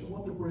bridge and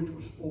what the bridge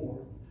was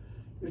for.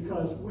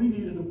 Because we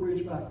needed a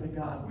bridge back to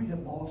God. We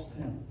had lost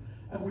him.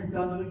 And we've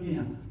done it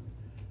again.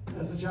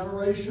 As a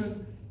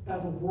generation,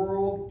 as a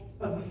world,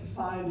 as a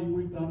society,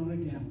 we've done it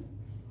again.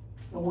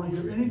 Don't want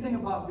to hear anything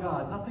about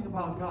God, nothing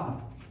about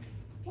God.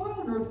 Why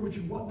on earth would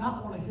you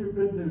not want to hear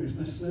good news,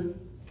 Miss Sue?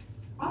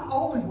 I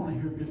always want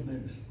to hear good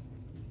news.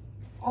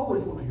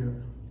 Always want to hear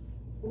it.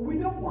 But we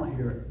don't want to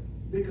hear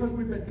it because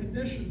we've been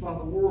conditioned by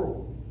the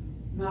world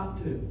not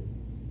to.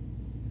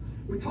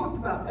 We talked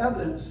about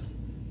evidence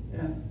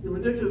and the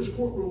ridiculous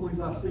court rulings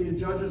I see and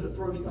judges that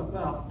throw stuff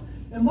out.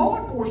 In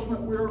law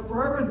enforcement, we're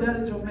forever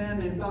indebted to a man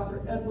named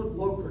Dr. Edward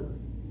Locard.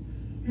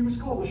 He was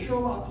called the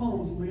Sherlock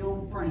Holmes of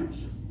Lyon,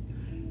 France.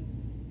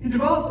 He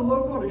developed the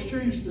Locard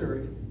exchange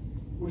theory,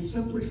 which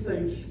simply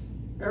states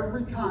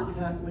every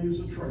contact leaves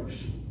a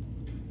trace.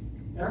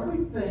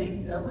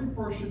 Everything, every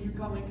person you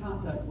come in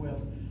contact with,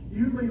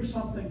 you leave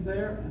something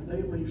there and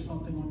they leave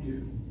something on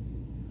you.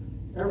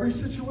 Every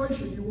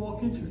situation you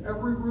walk into,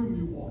 every room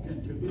you walk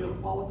into, be it a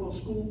follicle of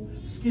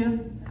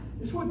skin,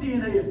 it's what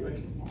DNA is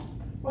based upon.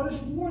 But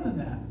it's more than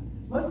that.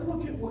 Let's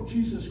look at what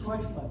Jesus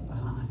Christ left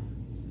behind.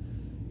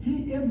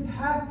 He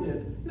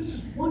impacted, this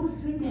is one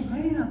single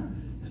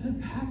man that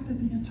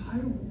impacted the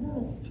entire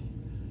world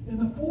in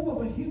the form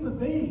of a human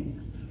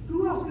being.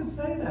 Who else can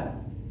say that?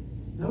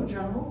 No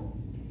general,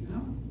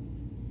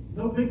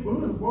 no big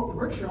Buddha who broke the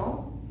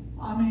rickshaw.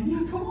 I mean,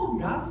 yeah, come on,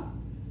 guys.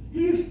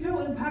 He is still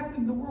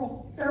impacting the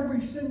world every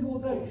single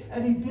day.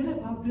 And he did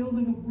it by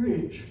building a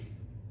bridge.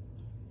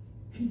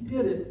 He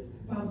did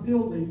it by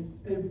building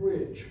a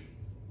bridge.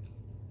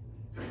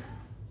 Let's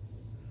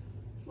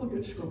look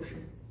at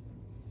Scripture.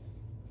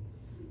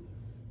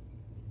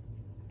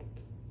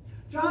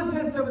 John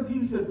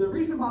 10:17 says, the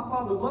reason my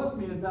Father loves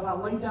me is that I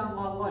lay down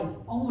my life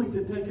only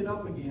to take it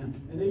up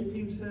again. And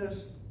 18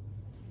 says,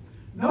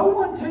 no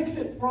one takes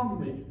it from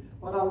me,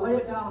 but I lay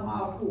it down of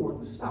my accord.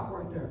 Let's stop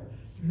right there.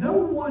 No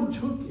one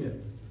took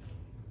it.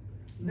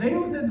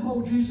 Nails didn't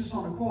hold Jesus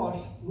on the cross.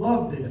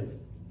 Love did.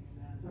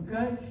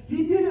 Okay?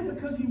 He did it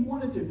because he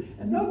wanted to.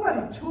 And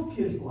nobody took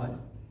his life.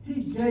 He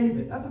gave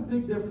it. That's a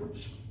big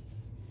difference.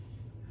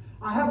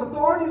 I have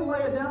authority to lay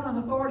it down and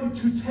authority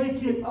to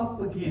take it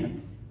up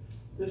again.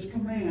 This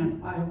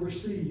command I have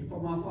received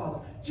from my Father.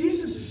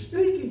 Jesus is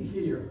speaking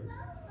here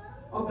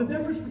of the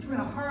difference between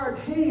a hired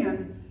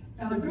hand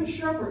and a good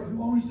shepherd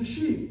who owns the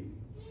sheep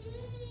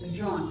in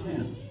John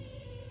 10.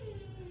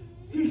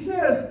 He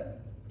says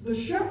the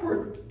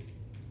shepherd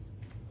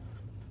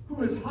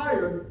who is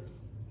hired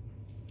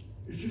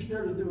is just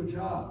there to do a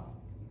job.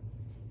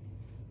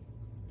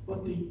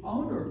 But the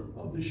owner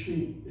of the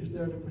sheep is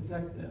there to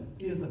protect them.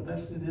 He has a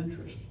vested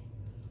interest.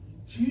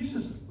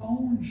 Jesus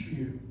owns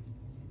you.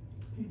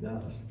 He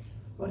does.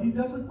 But he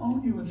doesn't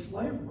own you in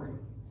slavery.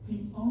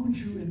 He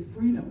owns you in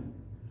freedom.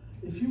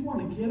 If you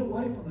want to get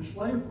away from the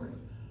slavery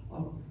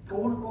of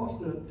going across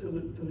to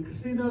the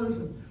casinos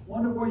and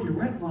wonder where your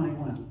rent money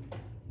went,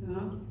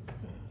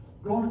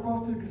 going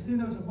across to the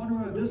casinos and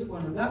wondering where this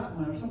went or that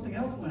went or something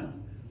else went,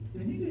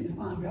 then you need to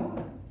find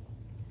God.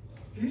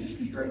 Jesus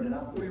can straighten it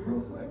up for you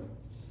real quick.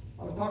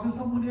 I was talking to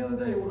someone the other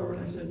day or whatever,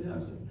 and they said,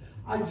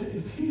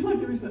 he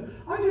looked at me and said,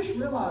 I just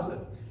realized that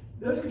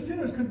those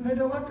casinos couldn't pay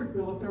their electric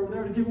bill if they were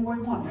there to give away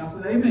money. I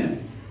said,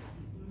 amen.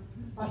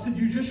 I said,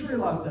 you just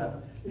realized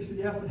that. He said,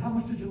 yeah. I said, how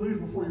much did you lose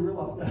before you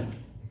realized that?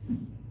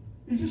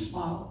 He just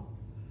smiled.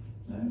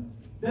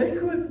 They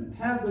couldn't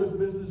have those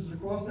businesses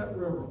across that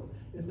river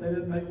if they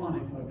didn't make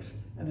money, folks.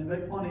 And they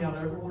make money out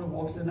of everyone who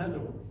walks in that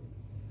door.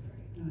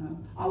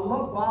 I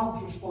love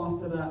Bob's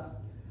response to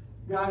that.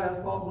 Guy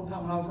asked Bob one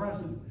time when I was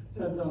around,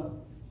 said,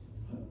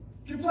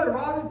 did you play the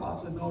lottery?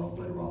 Bob said, no, I don't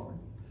play the lottery.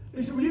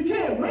 He said, well, you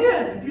can't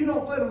win if you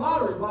don't play the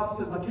lottery. Bob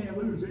says, I can't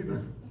lose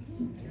either.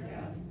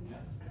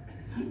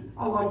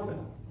 I like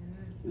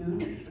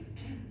that.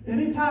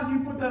 Anytime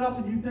you put that up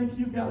and you think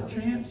you've got a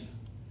chance,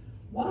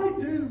 why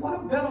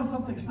bet on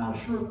something that's not a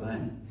sure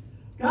thing?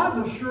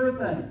 God's a sure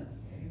thing.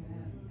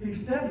 He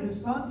sent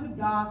his son to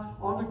die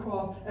on the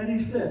cross, and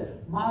he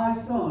said, my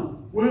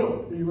son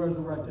will be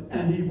resurrected.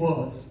 And he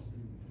was.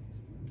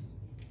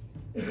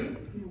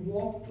 He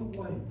walked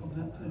away from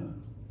that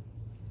tomb.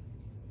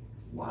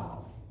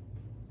 Wow.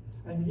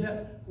 And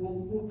yet,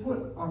 we'll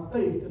put our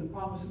faith in the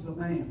promises of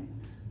man.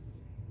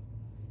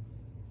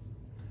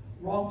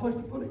 Wrong place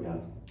to put it,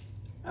 guys.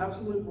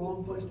 Absolute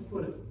wrong place to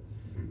put it.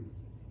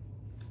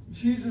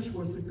 Jesus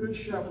was the good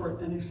shepherd,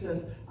 and he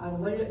says, I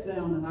lay it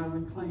down and I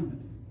reclaim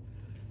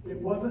it. It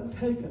wasn't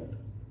taken.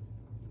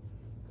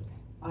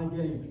 I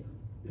gave it.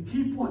 The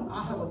key point,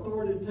 I have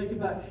authority to take it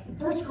back. In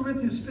 1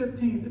 Corinthians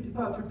 15,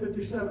 55 through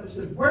 57, it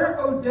says, where,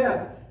 O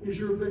death, is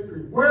your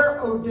victory? Where,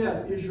 O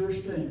death, is your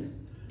sting?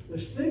 The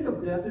sting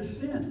of death is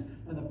sin,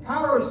 and the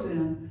power of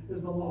sin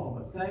is the law.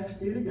 But thanks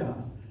be to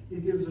God, he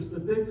gives us the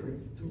victory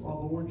through our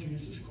Lord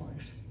Jesus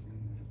Christ.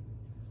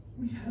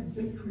 We have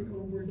victory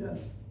over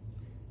death.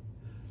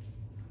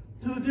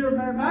 To the dear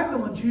Mary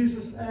Magdalene,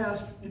 Jesus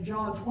asked in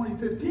John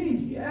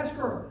 20:15, he asked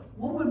her,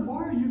 woman,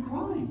 why are you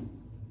crying?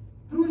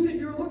 Who is it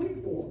you're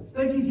looking for?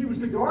 Thinking he was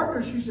the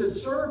gardener, she said,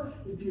 sir,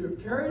 if you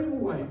have carried him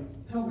away,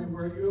 tell me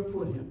where you have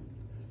put him,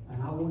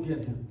 and I will get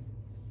him.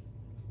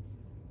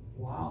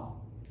 Wow.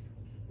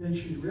 Then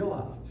she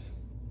realizes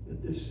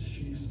that this is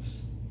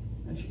Jesus,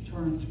 and she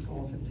turns and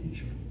calls him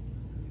teacher.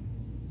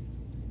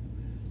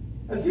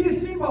 As he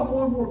is seen by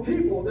more and more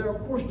people, there are,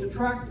 of course,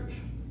 detractors.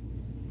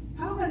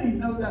 How many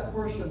know that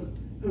person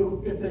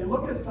who, if they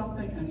look at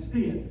something and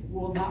see it,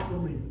 will not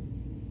believe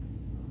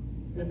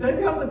it? If they've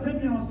got an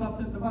opinion on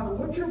something, no matter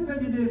what your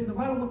opinion is, no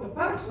matter what the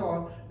facts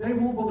are, they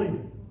won't believe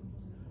it.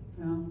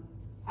 You know?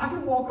 I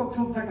can walk up to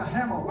them, take a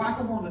hammer, whack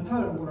them on the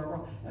toe or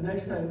whatever, and they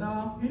say,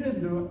 no, he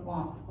didn't do it.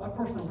 Why? That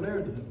person over there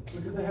did it,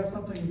 because they have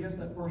something against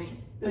that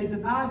person. They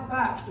deny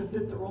facts to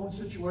fit their own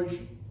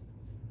situation.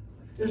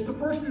 It's the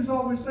person who's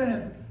always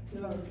saying, you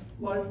know,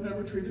 life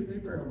never treated me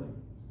fairly.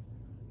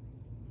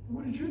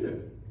 What did you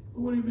do?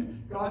 What do you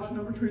mean? God's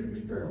never treated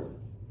me fairly.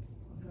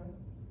 Okay?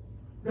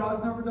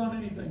 God's never done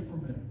anything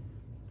for me.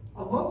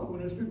 I love it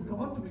when those people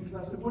come up to me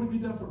because I said, what have you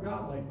done for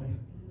God lately?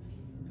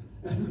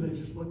 And they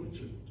just look at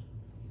you.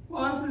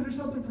 Well, I have to do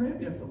something for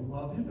him. You have to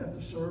love him. You have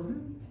to serve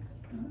him.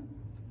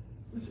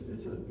 It's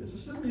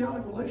a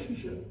symbiotic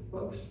relationship,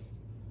 folks.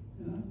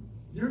 You know?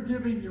 You're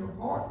giving your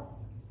heart,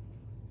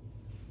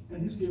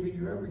 and he's giving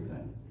you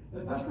everything.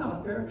 And if that's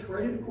not a fair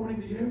trade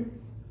according to you,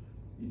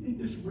 you need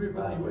this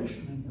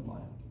reevaluation in your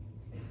life.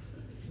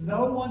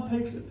 No one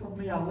takes it from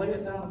me. I lay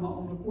it down on my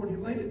own accord. He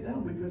laid it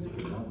down because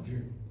he loved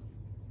you.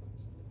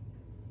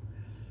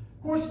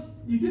 Of course,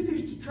 you get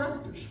these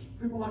detractors.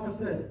 People, like I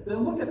said, they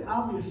look at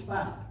obvious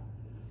fact.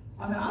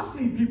 I mean, I've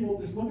seen people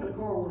just look at a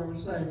car or whatever and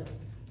say,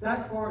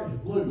 that car is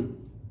blue.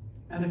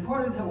 And the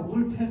car didn't have a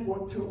blue tint to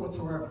it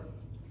whatsoever.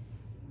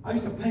 I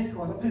used to paint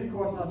cars. I painted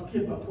cars when I was a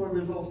kid, about 12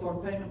 years old,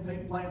 started painting them,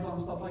 painting planes on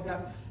them, stuff like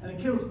that. And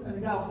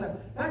the guy was saying,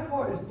 that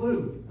car is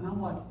blue. And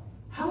I'm like,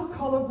 how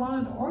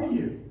colorblind are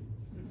you?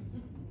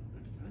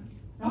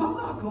 Now, I'm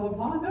not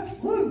colorblind, that's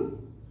blue.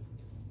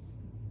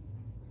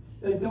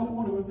 They don't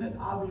want to admit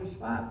obvious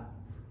fact.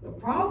 The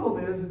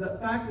problem is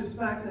that fact is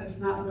fact and it's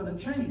not going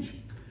to change.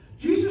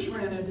 Jesus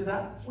ran into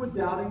that with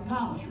doubting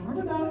Thomas.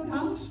 Remember doubting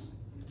Thomas?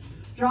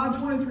 John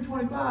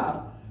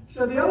 20-25.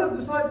 So the other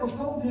disciples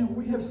told him,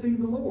 we have seen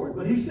the Lord.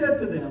 But he said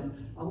to them,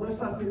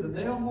 unless I see the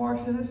nail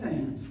marks in his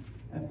hands,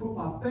 and put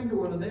my finger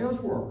where the nails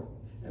were,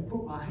 and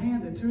put my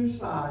hand into his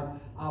side,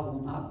 I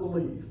will not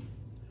believe.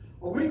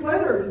 A week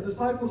later, his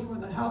disciples were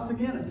in the house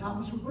again, and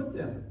Thomas was with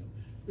them.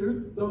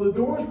 Though the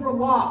doors were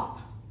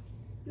locked,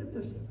 get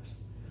this, guys.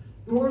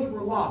 Doors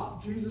were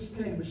locked. Jesus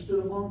came and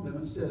stood among them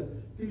and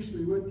said, peace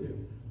be with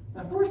you.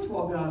 Now, first of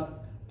all, guys,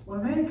 when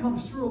a man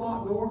comes through a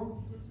locked door,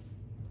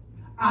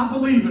 I'm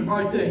believing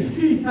right there.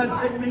 You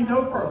got to take me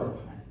no further.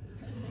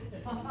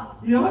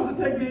 You don't have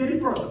to take me any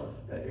further.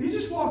 You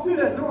just walk through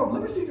that door.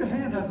 Let me see if your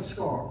hand has a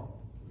scar.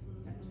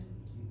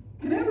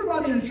 Can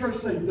everybody in the church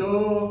say,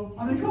 duh?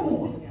 I mean, come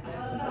on.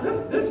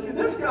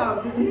 This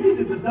guy, he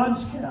needed the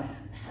dunce cap.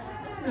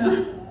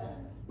 Yeah.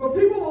 But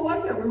people are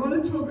like that. We run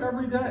into them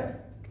every day.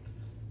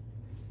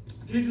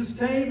 Jesus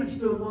came and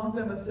stood among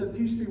them and said,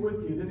 peace be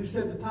with you. Then he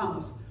said to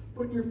Thomas,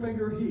 put your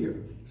finger here.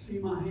 See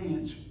my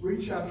hands.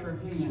 Reach out your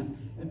hand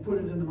and put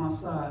it into my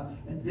side.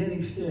 And then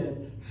he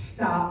said,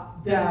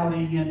 stop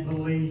doubting and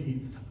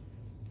believe.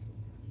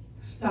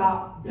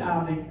 Stop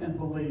doubting and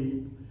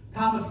believe.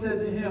 Thomas said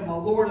to him, my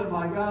Lord and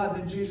my God.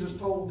 Then Jesus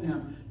told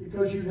him,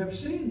 because you have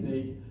seen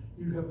me,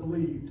 you have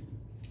believed.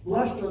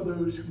 Blessed are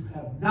those who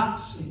have not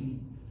seen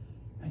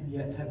and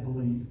yet have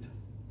believed.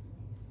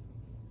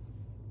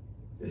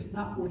 It's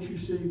not what you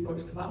see,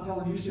 folks, because I'm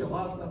telling you, you see a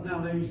lot of stuff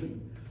nowadays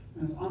and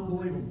it's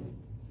unbelievable.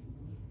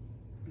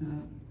 You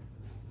know,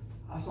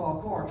 I saw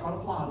a car try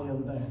to fly the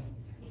other day.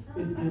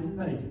 It didn't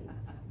make it.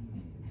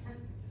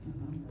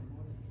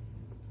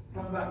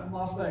 Coming back from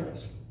Las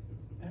Vegas.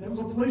 And it was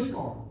a police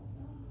car.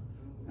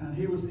 And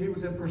he was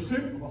in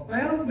pursuit of a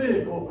phantom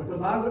vehicle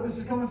because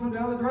eyewitnesses coming from the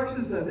other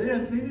direction said they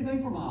didn't see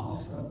anything for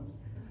miles. So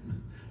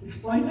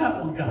explain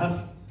that one,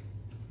 guys.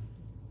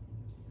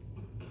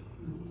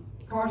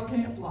 Cars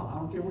can't fly. I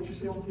don't care what you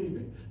see on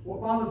TV.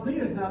 What bothers me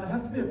is now there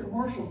has to be a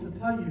commercial to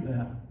tell you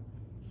that.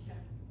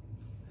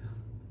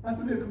 There has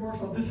to be a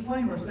commercial, a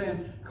disclaimer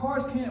saying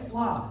cars can't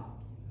fly.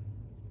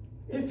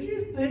 If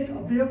you think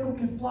a vehicle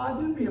can fly,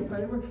 do me a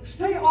favor.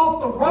 Stay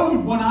off the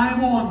road when I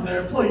am on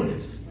there,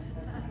 please.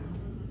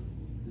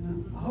 You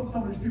know, I hope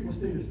some of these people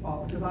see this,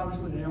 Bob, because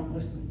obviously they aren't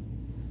listening.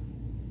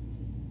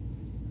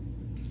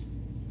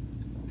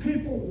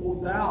 People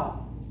will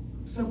doubt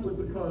simply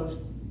because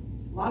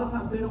a lot of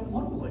times they don't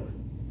want to believe.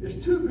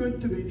 It's too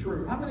good to be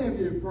true. How many of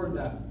you have heard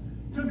that?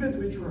 Too good to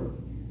be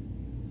true.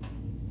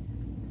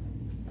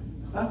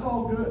 That's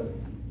all good.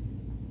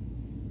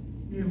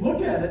 You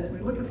look at it, we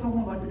look at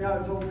someone like the guy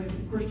who told me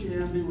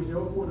Christianity was the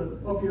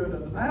opioid of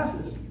the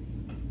masses.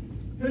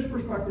 His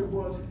perspective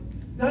was,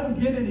 it doesn't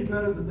get any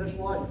better than this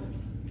life.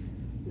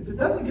 If it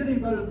doesn't get any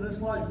better than this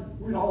life,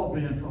 we'd all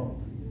be in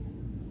trouble.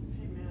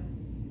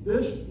 Amen.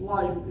 This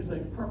life is a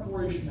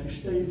preparation, a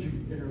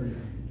staging area.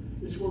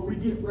 It's where we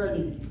get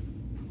ready,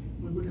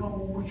 we become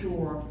more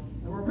mature.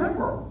 And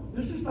remember,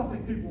 this is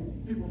something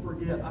people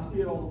forget. I see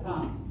it all the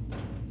time.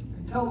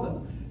 And tell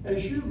them,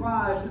 as you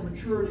rise in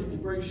maturity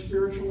and grace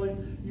spiritually,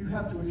 you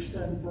have to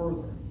extend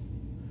further.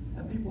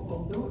 And people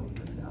don't do it.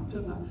 They say, I'm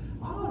telling you,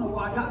 I don't know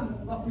why God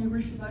won't let me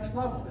reach the next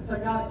level. They say,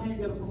 God, I can't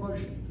get a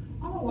promotion.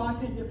 I don't know why I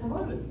can't get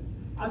promoted.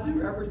 I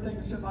do everything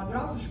that's in my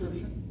job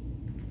description.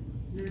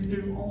 You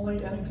do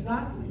only and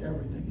exactly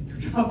everything in your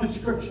job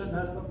description.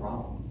 That's the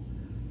problem.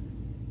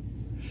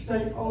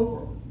 Stay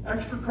over.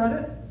 Extra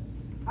credit.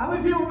 How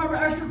many people remember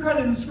extra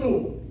credit in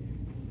school?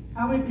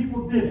 How many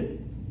people did it?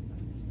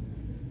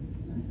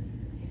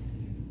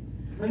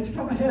 Made you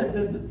come ahead,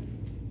 didn't it?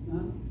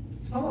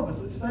 Some of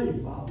us, it's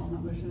saved, Bob. I'm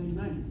not mentioning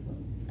any names.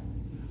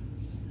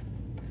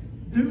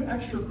 Do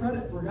extra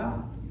credit for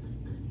God.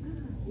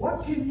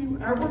 What can you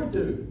ever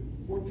do?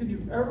 What can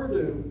you ever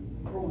do?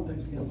 Throwing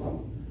things together.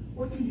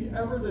 What can you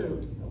ever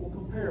do that will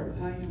compare with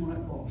hanging on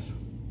that cross?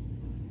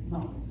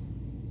 Nothing.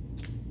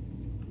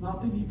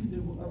 Nothing you can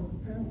do will ever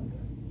compare with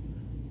that.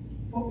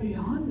 But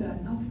beyond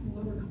that, nothing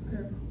will ever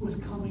compare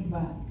with coming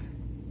back.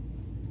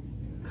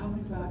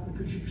 Coming back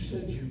because you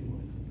said you would.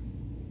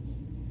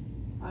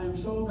 I am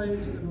so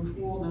amazed in this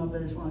world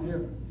nowadays when I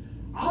hear,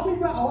 I'll be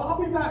back. Oh, I'll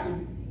be back.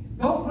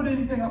 Don't put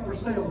anything up for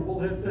sale in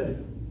Bullhead City.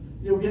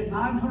 You'll get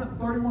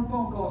 931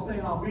 phone calls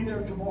saying, I'll be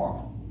there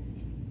tomorrow.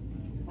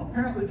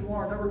 Apparently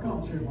tomorrow never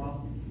comes here,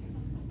 Bob.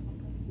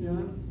 You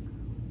know?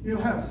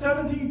 You'll have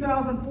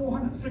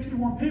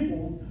 17,461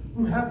 people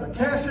who have the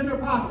cash in their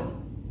pocket.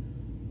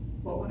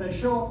 But when they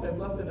show up, they've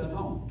left it at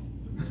home.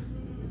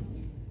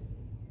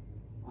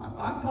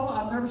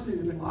 I've never seen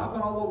anything like. I've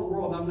been all over the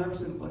world, and I've never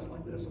seen a place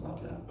like this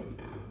about that.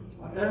 It's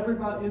like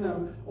everybody, you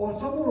know, or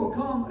someone will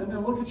come and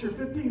they'll look at your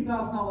 $15,000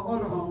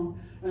 motorhome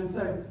and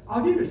say,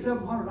 I'll give you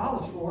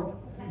 $700 for it.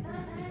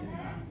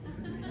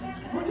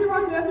 What do you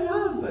write down the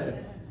odds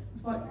there?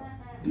 It's like,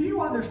 do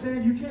you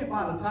understand you can't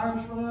buy the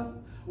tires for that?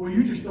 Well,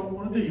 you just don't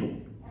want to deal.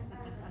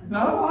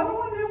 No, I don't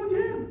want to deal with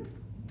you.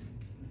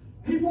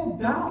 People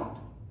doubt.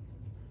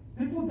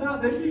 People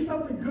doubt. They see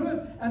something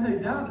good and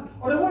they doubt it.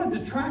 Or they want to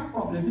detract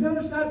from it. Have you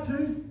noticed that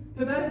too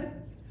today?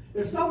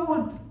 If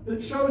someone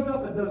that shows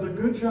up and does a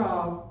good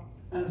job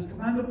and is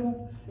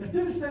commendable,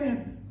 instead of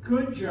saying,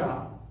 good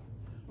job,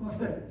 I'm going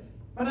to say,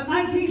 but in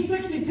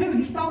 1962,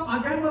 he stopped my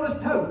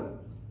grandmother's toe.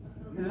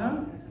 You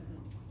know?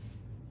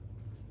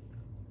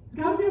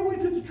 There's got to be a way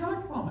to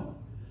detract from it.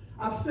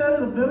 I've said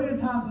it a million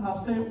times and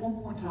I'll say it one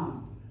more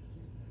time.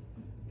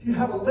 If you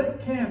have a lit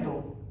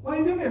candle, well,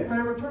 you do me a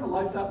favor, turn the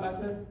lights out back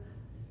there.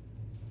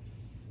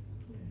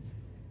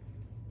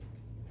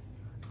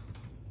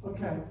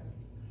 Okay.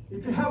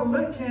 If you have a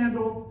lit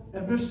candle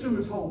and Miss Sue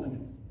is holding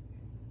it,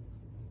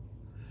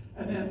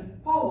 and then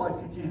Paul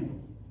lights a candle,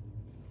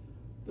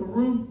 the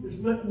room is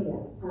lit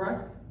more,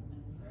 correct?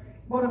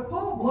 But if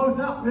Paul blows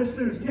out Miss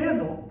Sue's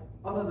candle,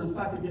 other than the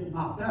fact of getting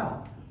knocked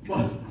out,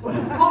 but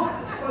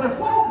if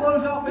Paul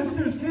blows out Miss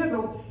Sue's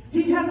candle,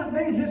 he hasn't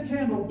made his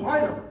candle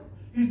brighter.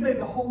 He's made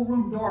the whole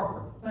room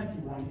darker. Thank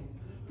you, Wayne.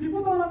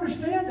 People don't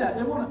understand that.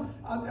 They want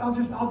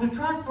to, I'll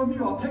detract from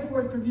you. I'll take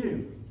away from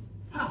you.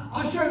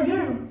 I'll show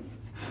you.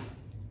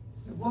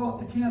 And blow out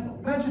the candle.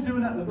 Imagine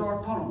doing that in the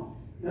dark tunnel.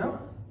 Yep.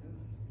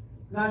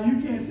 Now you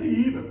can't see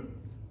either.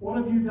 What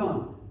have you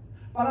done?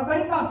 But I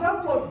made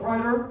myself look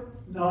brighter.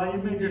 No, you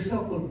made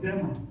yourself look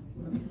dimmer.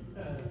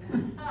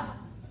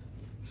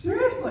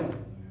 Seriously.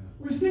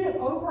 We see it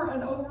over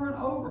and over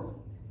and over.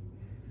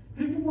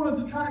 People want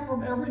to detract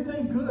from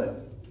everything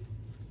good.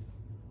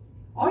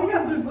 All you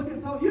got to do is look at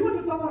someone. You look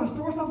at someone in a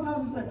store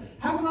sometimes and say,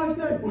 have a nice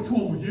day. What's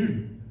wrong with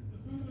you?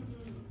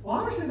 Well,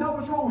 obviously not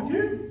what's wrong with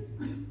you.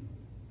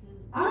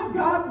 I have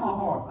God in my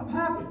heart. I'm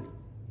happy.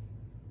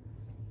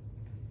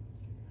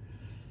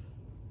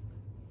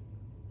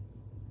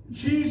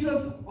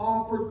 Jesus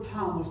offered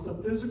Thomas the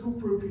physical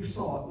proof he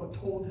saw it, but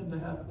told him to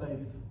have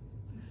faith.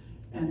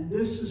 And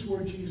this is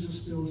where Jesus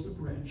builds the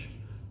bridge.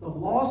 The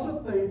loss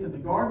of faith in the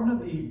Garden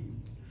of Eden.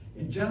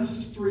 In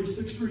Genesis 3,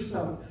 6 through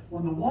 7,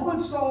 when the woman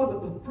saw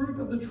that the fruit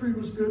of the tree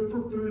was good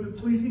for food and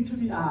pleasing to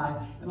the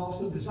eye, and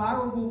also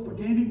desirable for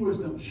gaining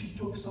wisdom, she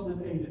took some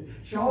and ate it.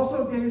 She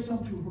also gave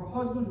some to her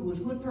husband who was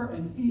with her,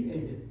 and he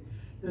ate it.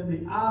 Then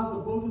the eyes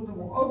of both of them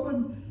were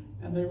opened,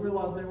 and they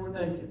realized they were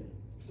naked.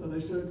 So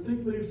they sewed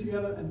fig leaves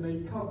together and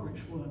made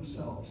coverings for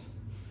themselves.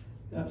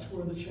 That's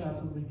where the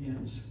chasm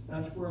begins.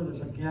 That's where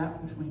there's a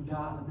gap between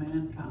God and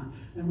mankind.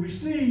 And we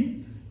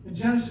see in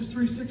Genesis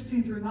 3,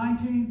 16 through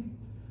 19,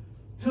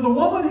 to the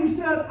woman he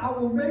said, I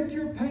will make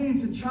your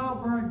pains in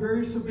childbearing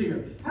very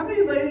severe. How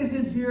many ladies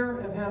in here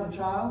have had a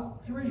child?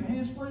 Would you raise your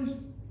hands, please?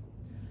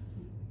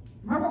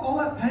 Remember all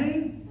that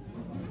pain?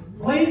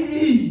 Blame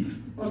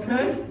Eve,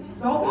 okay?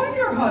 Don't blame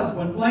your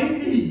husband,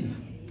 blame Eve.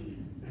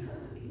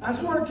 That's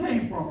where it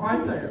came from,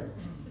 right there.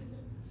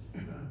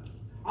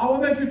 I will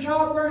make your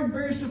childbearing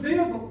very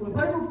severe. With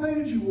labor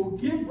pains, you will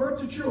give birth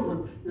to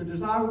children. Your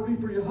desire will be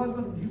for your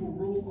husband, and he will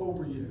rule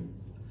over you.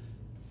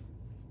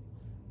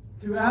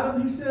 To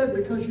Adam he said,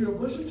 because you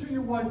have listened to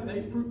your wife and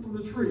ate fruit from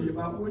the tree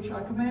about which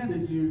I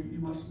commanded you, you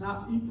must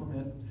not eat from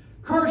it.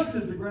 Cursed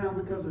is the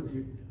ground because of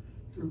you.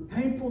 Through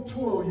painful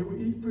toil you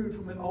will eat food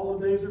from it all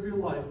the days of your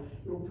life.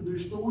 It will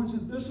produce thorns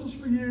and thistles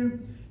for you,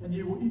 and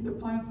you will eat the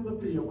plants of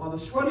the field. By the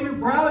sweat of your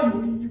brow you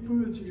will eat your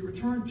food until you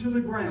return to the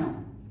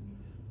ground.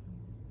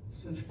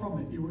 since from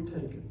it you were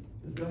taken.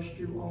 The dust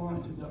you are,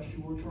 and to dust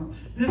you will return.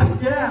 This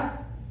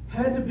gap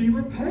had to be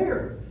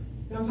repaired.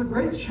 There was a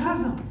great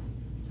chasm,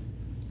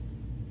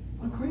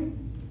 a great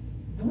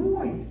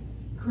void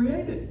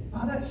created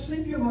by that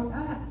singular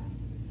act.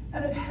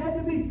 And it had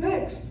to be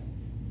fixed.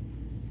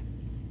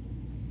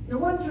 It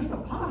wasn't just a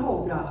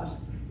pothole, guys.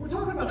 We're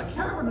talking about a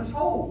cavernous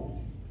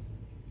hole.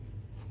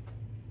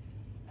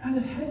 And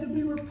it had to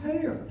be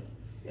repaired.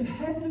 It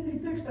had to be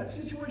fixed. That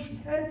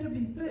situation had to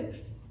be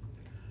fixed.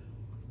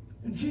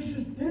 And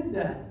Jesus did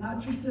that,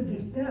 not just in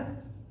his death.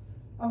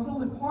 I was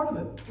only part of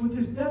it. With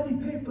his death, he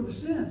paid for the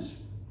sins.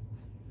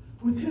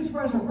 With his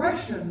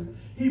resurrection,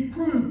 he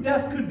proved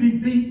death could be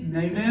beaten.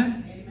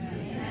 Amen?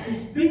 Amen.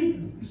 It's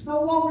beaten. It's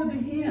no longer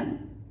the end.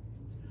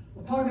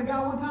 I talked to a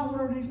guy one time,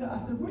 whatever he said. I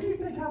said, what do you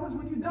think happens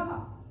when you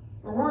die?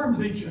 The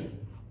worms eat you.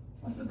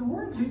 I said, the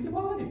worms eat the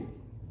body.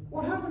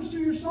 What happens to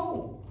your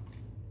soul?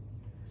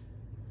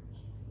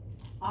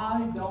 I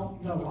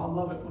don't know. I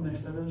love it when they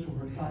say those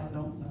words. I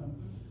don't know.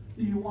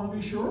 Do you want to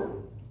be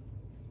sure?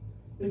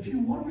 If you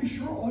want to be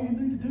sure, all you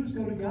need to do is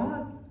go to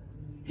God.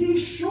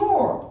 He's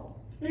sure.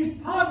 He's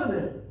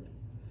positive.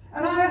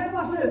 And I asked him,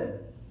 I said,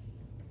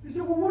 he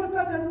said, well, what if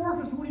that doesn't work?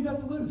 I said, what do you got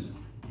to lose?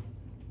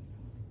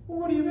 Well,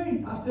 what do you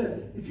mean? I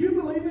said, if you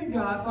believe in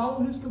God,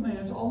 follow his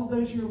commands all the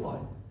days of your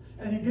life,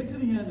 and you get to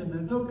the end and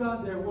there's no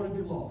God there, what have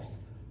you lost?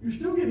 You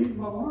still get eaten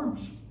by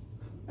worms.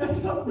 That's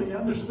something he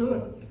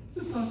understood.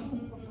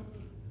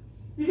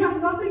 You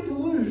got nothing to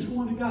lose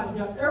going to God.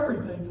 You got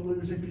everything to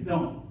lose if you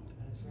don't.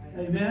 That's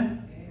right.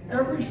 Amen?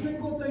 Every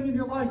single thing in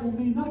your life will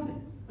mean nothing.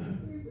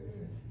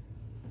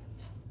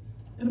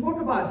 In the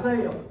book of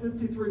Isaiah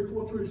 53,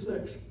 4 through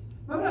 6.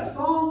 Remember that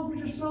song we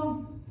just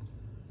sung?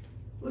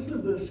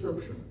 Listen to this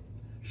scripture.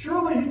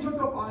 Surely he took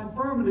up our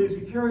infirmities,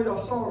 he carried our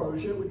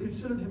sorrows, yet we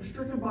considered him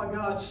stricken by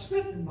God,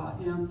 smitten by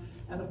him,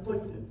 and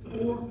afflicted.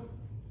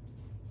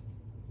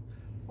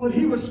 But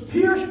he was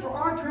pierced for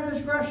our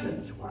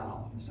transgressions.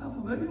 Wow, that sound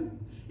familiar?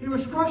 He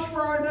was crushed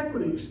for our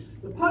iniquities.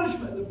 The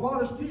punishment that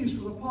brought us peace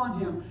was upon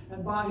him,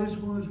 and by his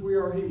wounds we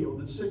are healed.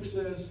 And 6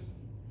 says,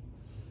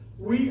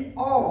 we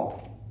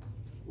all,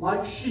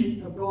 like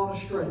sheep, have gone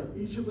astray.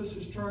 Each of us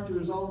has turned to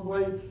his own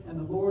way, and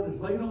the Lord has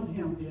laid on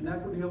him the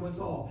iniquity of us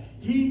all.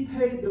 He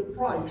paid the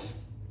price,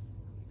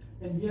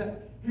 and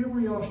yet here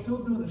we are still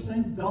doing the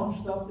same dumb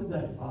stuff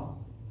today, Bob.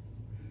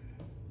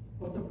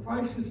 But the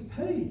price is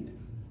paid.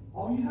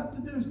 All you have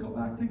to do is go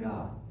back to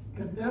God.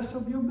 Confess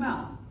of your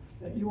mouth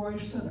that you are a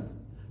sinner.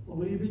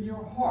 Believe in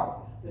your heart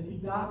that he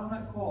died on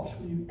that cross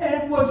for you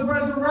and was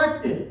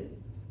resurrected.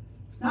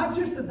 It's not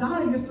just the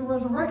dying, it's the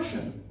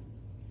resurrection.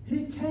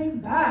 He came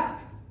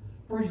back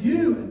for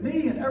you and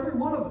me and every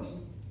one of us.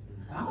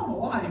 And I don't know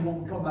why he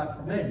won't come back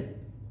for me.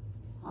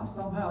 I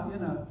somehow,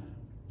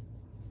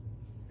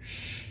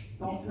 shh,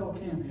 don't tell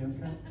Cammy,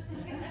 okay?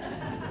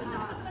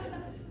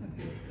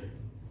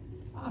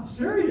 I'm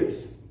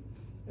serious,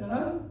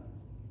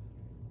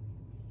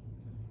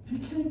 He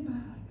came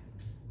back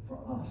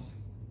for us.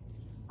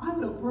 I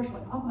know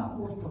personally I'm not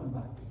worth coming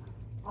back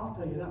for. I'll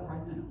tell you that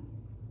right now.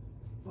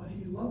 But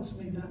he loves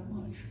me that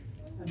much,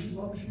 and he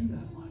loves you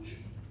that much.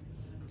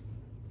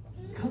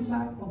 Come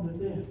back from the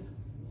dead.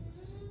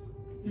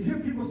 You hear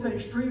people say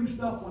extreme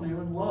stuff when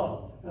they're in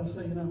love. They'll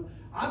say,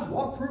 I'd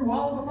walk through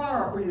walls of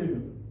fire for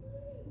you.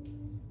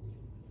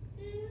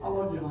 I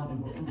love you, honey,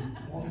 but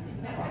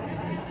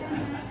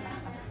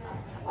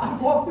I'd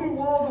walk through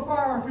walls of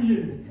fire for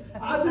you.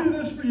 I do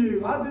this for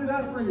you. I do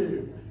that for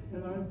you.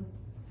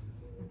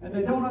 And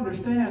they don't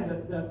understand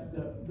that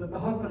the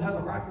husband has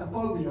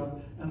arachnophobia,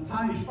 and a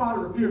tiny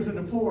spider appears in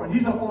the floor, and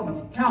he's up on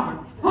the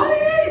counter.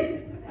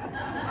 Honey!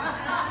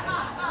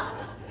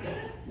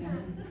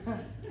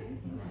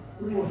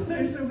 We will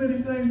say so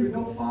many things we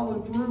don't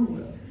follow through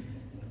with.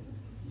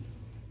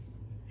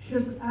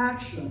 His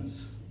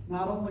actions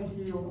not only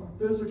healed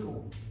our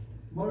physical,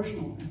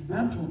 emotional, and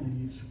mental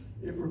needs,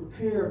 it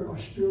repaired our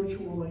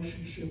spiritual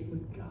relationship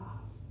with God.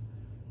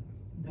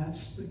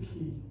 That's the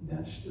key.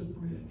 That's the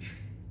bridge.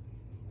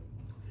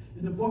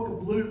 In the book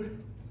of Luke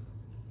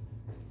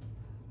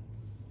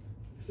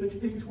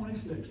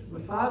 16:26,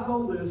 besides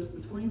all this,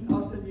 between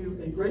us and you,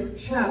 a great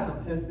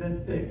chasm has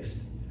been fixed.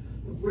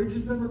 The bridge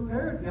has been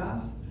repaired,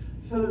 guys,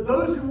 so that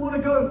those who want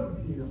to go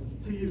from here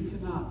to you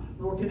cannot,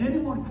 nor can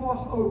anyone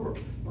cross over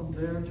from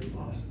there to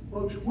us.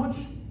 Folks, once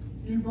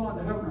you've gone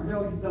to heaven or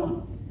hell, you're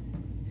done.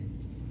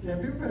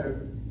 Can't be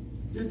repaired.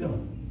 You're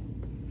done.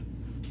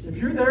 If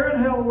you're there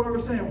in hell, whoever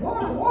saying,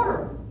 water,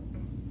 water,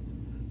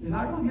 you're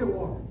not going to get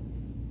water.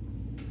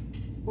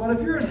 But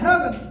if you're in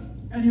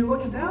heaven and you're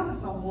looking down at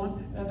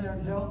someone and they're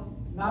in hell,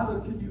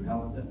 neither can you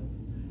help them.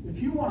 If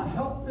you want to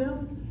help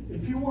them,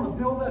 if you want to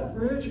build that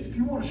bridge, if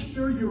you want to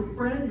stir your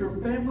friend, your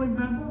family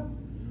member,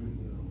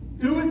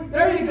 do it.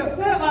 There you go.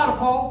 Say it louder,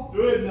 Paul.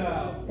 Do it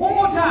now. One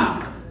more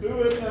time.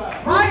 Do it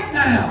now. Right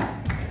now.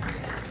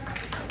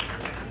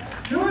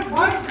 Do it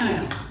right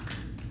now.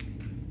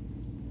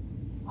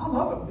 I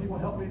love it when people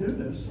help me do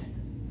this.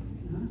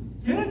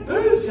 Get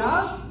enthused,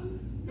 guys.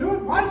 Do it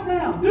right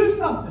now. Do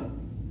something.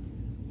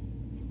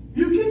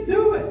 You can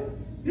do it.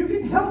 You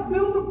can helped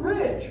build the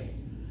bridge.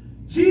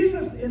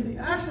 Jesus, in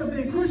the action of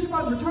being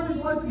crucified and returning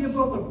to life again,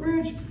 built a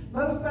bridge,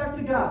 led us back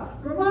to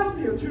God. It reminds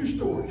me of two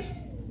stories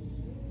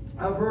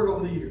I've heard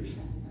over the years.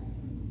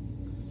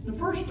 The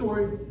first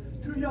story,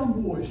 two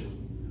young boys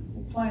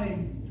were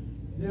playing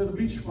near the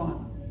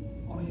beachfront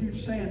on a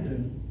huge sand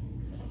dune.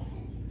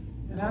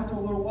 And after a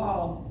little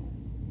while,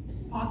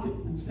 pocket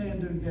and the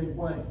sand dune gave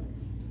way.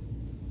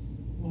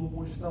 The little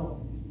boys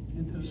fell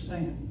into the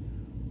sand.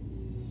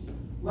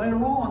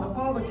 Later on, the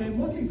father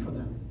came looking for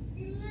them.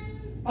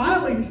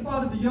 Finally, he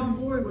spotted the young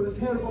boy with his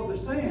head above the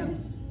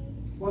sand,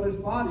 but his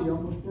body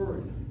almost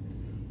buried.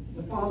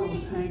 The father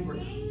was angry.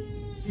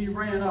 He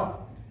ran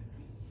up,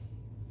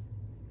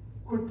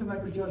 quick to make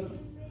a judgment.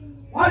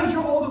 Why did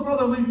your older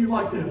brother leave you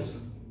like this?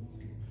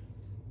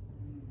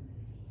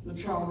 The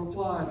child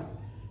replied,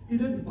 he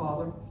didn't,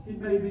 Father. He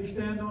made me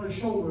stand on his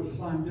shoulders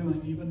as I'm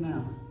doing even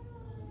now.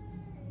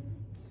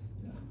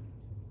 Yeah.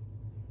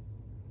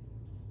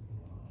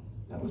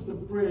 That was the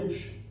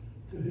bridge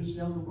to his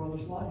younger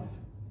brother's life.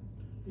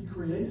 He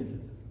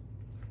created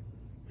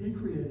it. He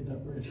created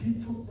that bridge. He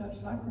took that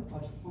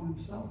sacrifice upon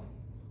himself.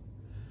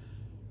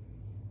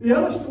 The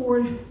other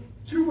story,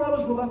 two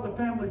brothers were left a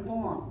family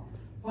farm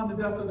upon the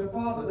death of their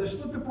father. They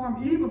split the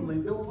farm evenly,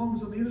 built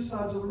homes on either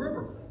sides of the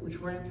river, which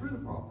ran through the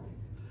property.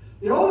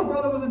 The older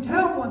brother was in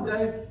town one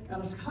day,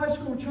 and his high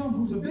school chum,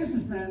 who was a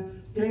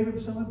businessman, gave him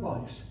some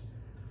advice.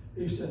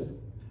 He said,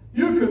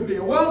 you could be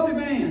a wealthy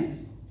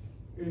man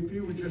if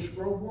you would just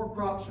grow more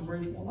crops and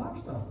raise more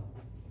livestock.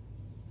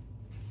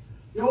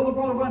 The older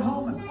brother went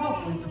home and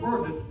promptly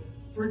diverted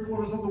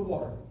 3/4 of the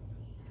water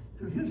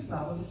to his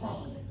side of the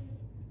property.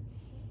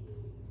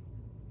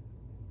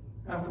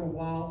 After a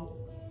while,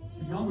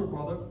 the younger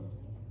brother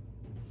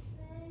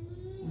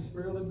was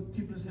barely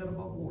keeping his head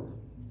above water.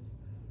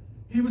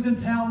 He was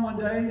in town one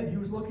day and he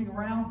was looking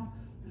around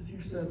and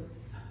he said,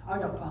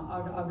 I've got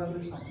to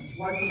do something. His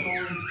wife was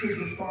gone, his kids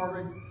were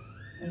starving.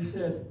 And he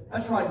said,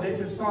 that's right, they've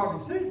been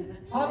starving. See,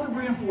 positive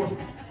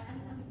reinforcement.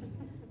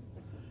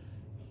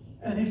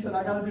 And he said,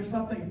 I got to do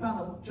something. He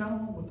found a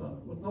gentleman with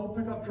an old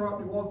pickup truck.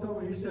 He walked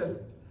over. He said,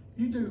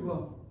 he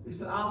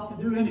said, I can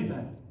do anything.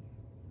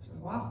 I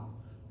said, wow.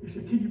 He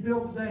said, can you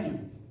build the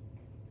dam?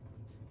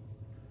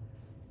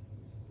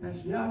 And I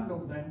said, yeah, I can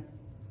build the dam.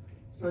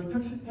 So he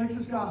takes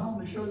this guy home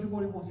and he shows him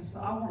what he wants. He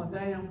said, I want a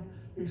dam.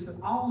 He said,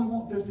 I only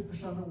want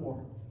 50% of the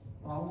water.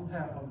 But I want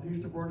half of it.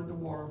 He's diverted the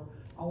water.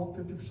 I want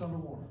 50% of the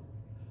water.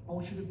 I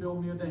want you to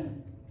build me a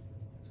dam.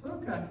 I said,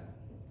 okay.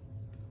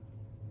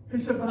 He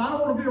said, but I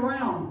don't want to be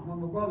around when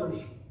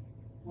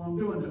I'm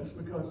doing this,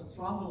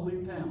 so I'm going to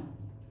leave town.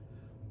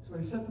 So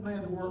he set the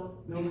man to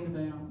work building a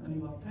dam, and he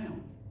left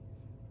town.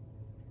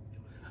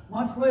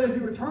 Months later, he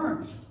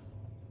returns.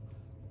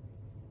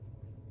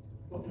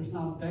 But there's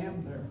not a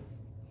dam there.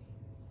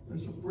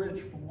 There's a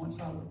bridge from one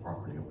side of the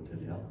property over to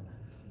the other.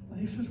 And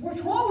he says, what's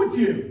wrong with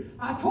you?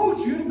 I told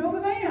you to build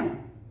a dam.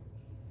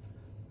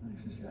 And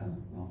he says, yeah,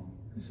 well.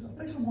 He said, I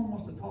think someone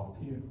wants to talk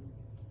to you.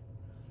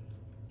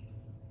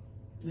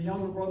 The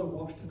younger brother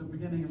walks to the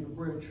beginning of the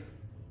bridge,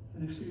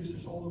 and he sees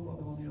his older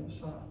brother on the other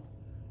side.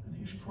 And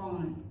he's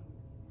crying,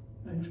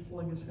 and he's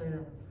pulling his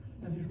hair,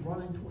 and he's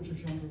running towards his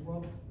younger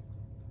brother.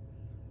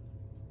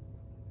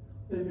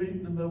 They meet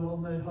in the middle,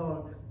 and they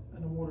hug,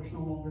 and the water's no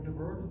longer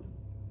diverted.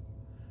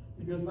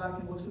 He goes back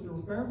and looks at the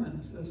repairman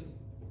and says,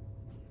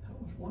 that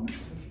was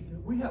wonderful what you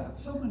did. We have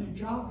so many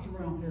jobs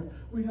around here.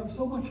 We have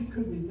so much that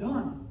could be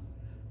done.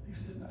 He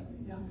said,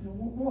 yeah,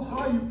 we'll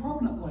hire you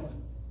permanently.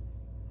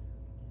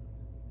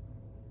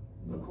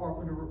 The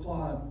carpenter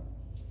replied,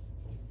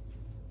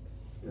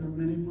 there are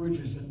many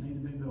bridges that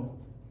need to be built.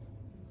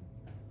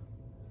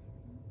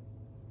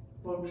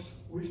 Folks,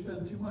 we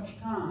spend too much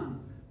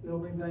time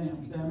building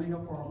dams, damming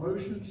up our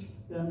emotions,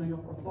 damming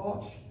up our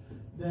thoughts,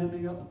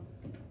 damming up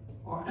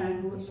our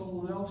anger at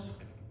someone else.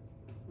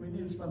 We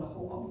need to spend a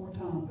whole lot more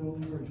time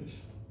building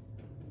bridges.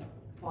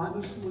 Find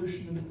a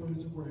solution that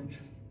includes a bridge.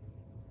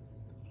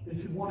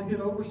 If you want to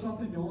get over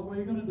something, the only way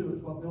you're going to do it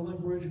is by building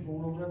a bridge and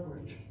going over that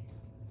bridge.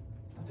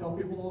 I tell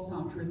people all the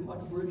time, treat it like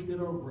a bridge,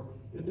 get over it.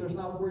 If there's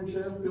not a bridge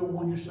there, build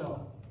one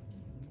yourself.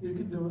 You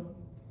can do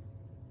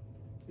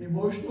it.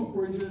 Emotional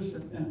bridges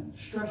and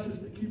stresses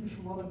that keep us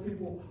from other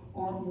people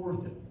aren't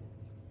worth it.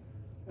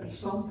 At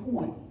some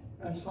point,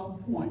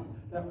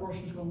 that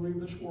person's going to leave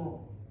this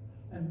world.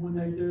 And when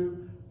they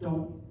do,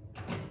 don't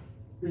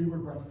be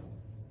regretful.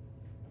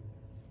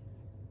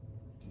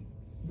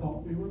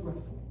 Don't be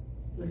regretful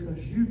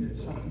because you did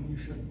something you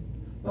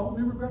shouldn't. Don't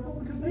be regretful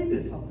because they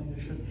did something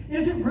they shouldn't.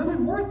 Is it really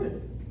worth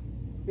it?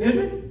 Is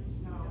it?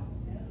 No.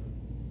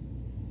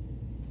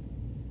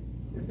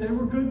 If they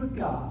were good with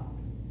God,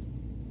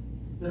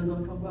 they're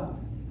going to come back.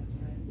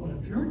 But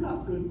if you're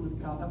not good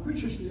with God, I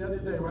preached this the other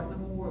day right in the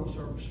memorial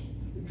service.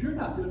 If you're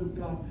not good with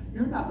God,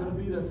 you're not going to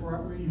be there for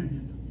our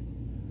reunion.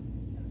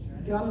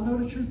 You got to know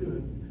that you're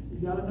good.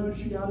 You got to know that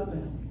you got it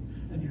down.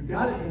 And you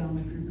got it down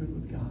if you're good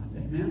with God.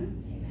 Amen?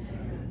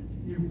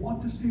 You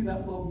want to see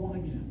that loved one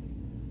again.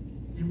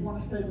 You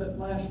want to say that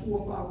last 4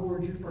 or 5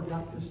 words you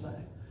forgot to say.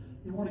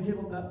 You want to give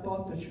them that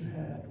thought that you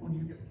had when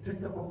you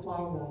picked up a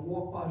flower or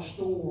walked by a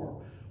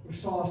store or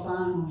saw a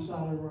sign on the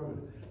side of the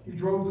road. You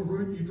drove the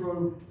route you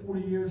drove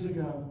 40 years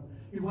ago.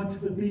 You went to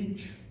the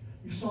beach.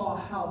 You saw a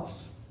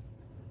house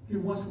you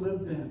once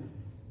lived in.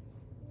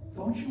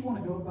 Don't you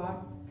want to go back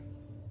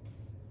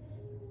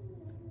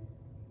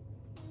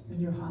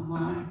in your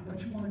mind?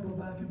 Don't you want to go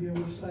back and be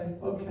able to say,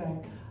 okay,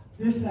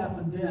 this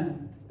happened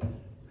then.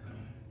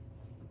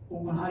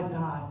 Well, when I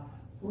die,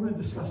 we're going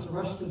to discuss the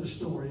rest of the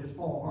story, as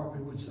Paul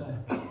Harvey would say.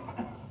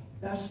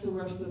 That's the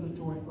rest of the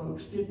story,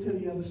 folks. Get to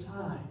the other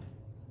side.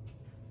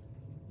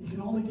 You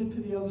can only get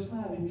to the other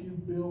side if you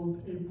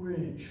build a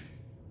bridge.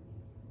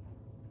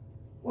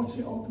 What's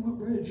the ultimate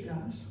bridge,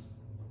 guys?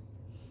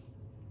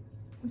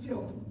 What's the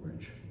ultimate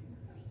bridge?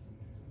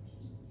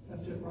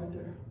 That's it right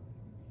there.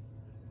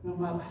 No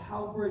matter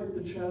how great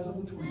the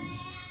chasm between us,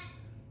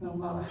 no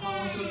matter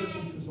how much our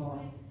differences are,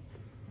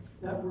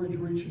 that bridge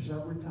reaches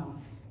every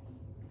time.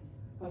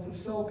 That's a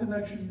soul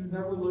connection you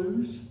never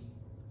lose.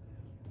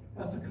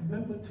 That's a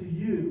commitment to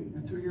you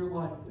and to your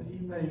life that he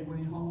made when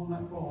he hung on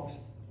that cross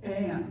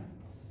and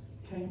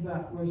came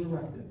back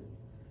resurrected.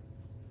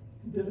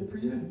 He did it for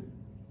you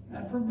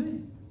and for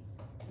me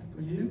and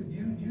for you,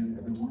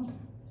 every one of them.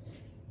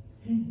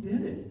 He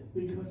did it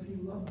because he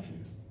loved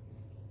you.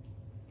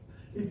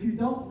 If you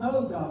don't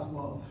know God's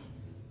love,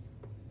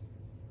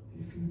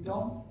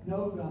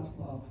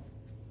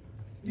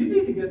 you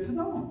need to get to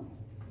know him.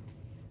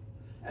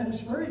 And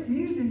it's very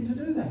easy to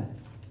do that.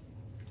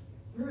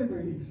 Very,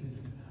 very easy to do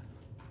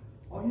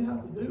that. All you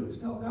have to do is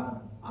tell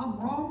God, I'm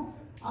wrong,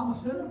 I'm a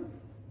sinner,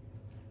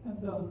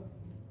 and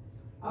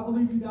I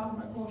believe you died on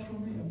that cross for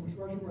me and was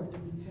resurrected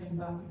and came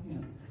back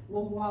again. A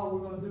little while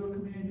we're going to do a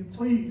communion.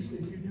 Please,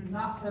 if you do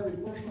not have a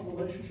personal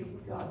relationship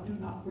with God, do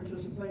not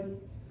participate.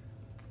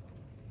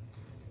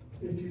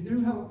 If you do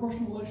have a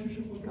personal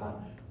relationship with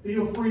God,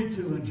 feel free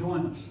to and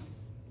join us.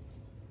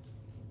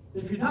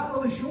 If you're not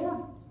really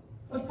sure,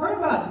 let's pray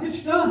about it. Get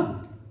you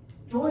done.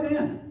 Join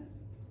in.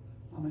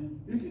 I mean,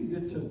 you can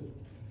get to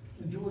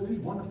enjoy these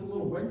wonderful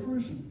little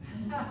wafers. And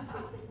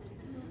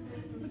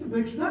it's a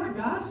big snack,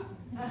 guys.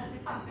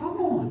 Come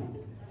on.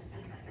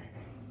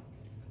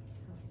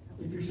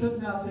 If you're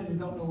sitting out there and you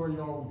don't know where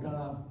you are with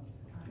God,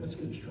 let's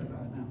get it straight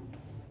right now.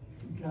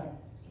 Okay?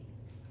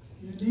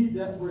 You need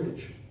that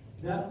bridge.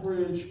 That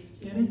bridge,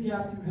 any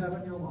gap you have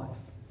in your life.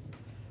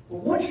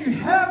 But once you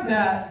have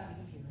that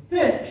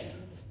fixed,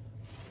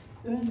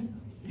 then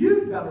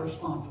you've got a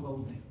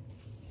responsibility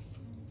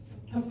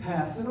to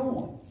pass it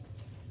on.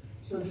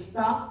 So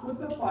stop with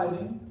the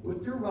fighting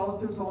with your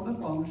relatives on the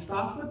phone.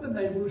 Stop with the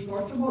neighbor who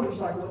starts a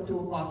motorcycle at 2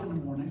 o'clock in the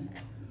morning.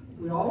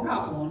 We all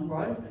got one,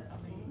 right?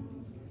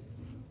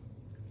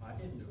 I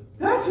didn't do it.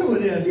 That's who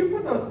it is. You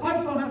put those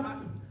pipes on that.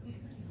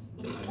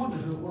 I wonder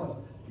who it was.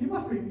 You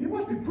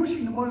must be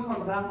pushing the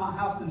motorcycle down my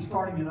house and then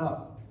starting it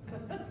up.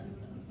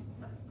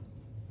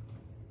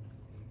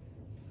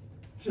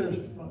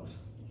 Seriously, folks.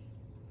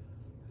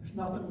 There's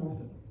nothing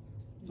worth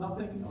it.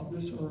 Nothing of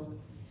this earth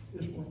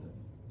is worth it.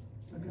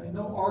 Okay?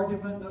 No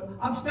argument. No,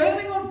 I'm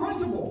standing on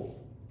principle.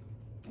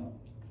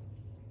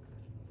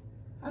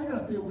 How are you going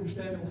to feel when you're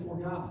standing before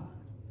God?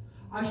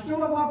 I stood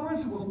on my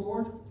principles,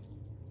 Lord.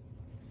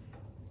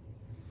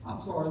 I'm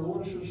sorry,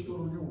 Lord, I should have stood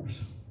on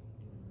yours.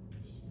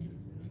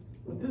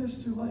 But then it's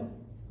too late.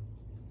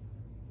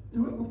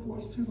 Do it before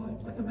it's too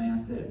late. Like the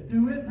man said,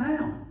 do it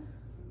now.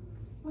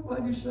 I'm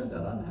glad you said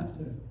that. I didn't have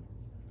to.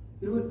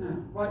 Do it now,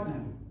 right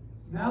now.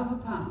 Now's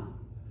the time.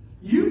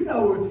 You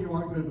know if you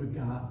aren't good with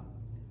God.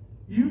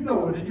 You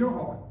know it in your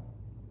heart.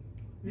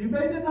 You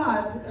may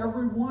deny it to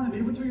everyone and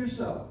even to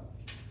yourself.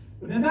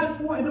 But in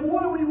that point, in the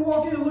morning when you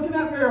walk in and look in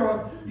that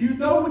mirror, you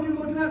know when you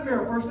look in that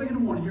mirror, first thing in the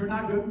morning, you're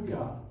not good with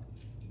God.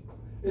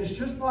 It's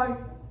just like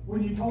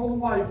when you told a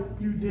wife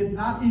you did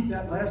not eat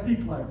that last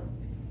eclair.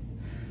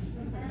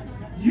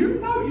 You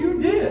know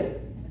you did.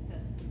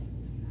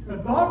 The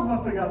dog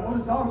must have got one of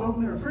the dogs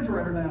open the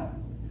refrigerator now.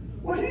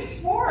 Well, he's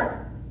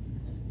smart.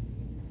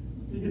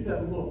 You get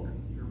that look.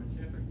 German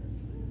Shepherd.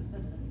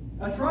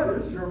 That's right, it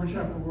is a German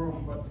Shepherd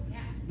world, but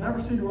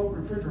never seen her open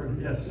a refrigerator,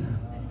 yes.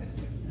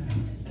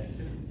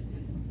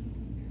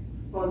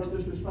 Folks,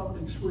 this is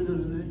something sweeter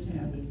than any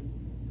candy,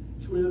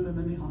 sweeter than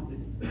any honey.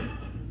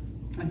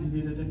 And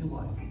you need it in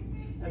your life.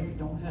 And if you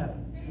don't have it,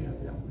 you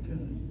have the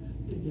opportunity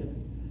to get it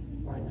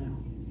right now.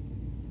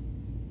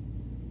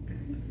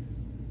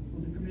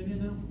 Will the communion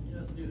now?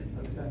 Yeah, let's do that.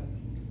 Okay.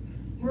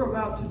 We're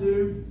about to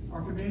do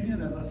our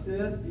communion. As I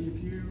said,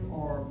 if you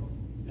are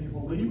a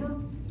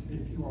believer,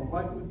 if you are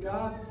right with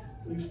God,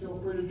 please feel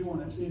free to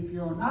join us. If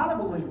you are not a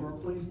believer,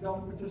 please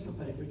don't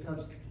participate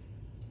because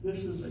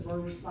this is a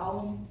very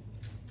solemn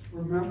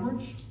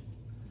remembrance.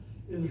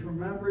 It is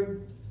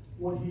remembering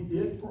what he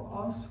did for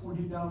us when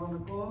he died on the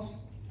cross.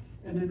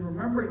 And in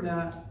remembering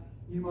that,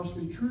 you must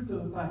be true to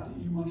the fact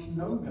that you must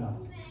know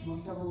God. You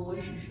must have a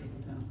relationship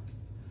with him.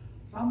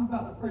 So I'm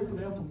about to pray for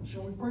the implement.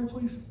 Shall we pray,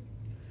 please?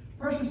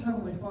 Precious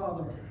Heavenly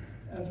Father,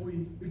 as we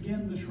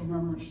begin this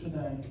remembrance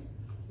today,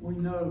 we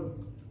know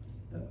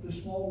that the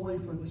small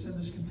wafer that's in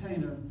this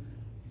container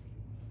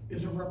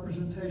is a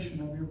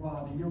representation of your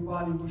body. Your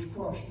body was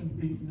crushed and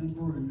beaten and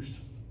bruised.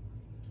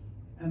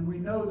 And we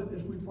know that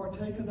as we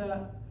partake of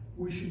that,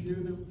 we should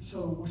do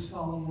so with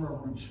solemn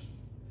reverence.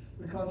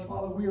 Because,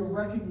 Father, we are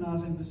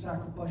recognizing the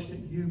sacrifice that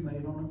you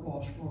made on the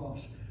cross for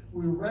us.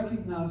 We are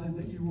recognizing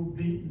that you were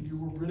beaten, you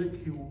were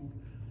ridiculed.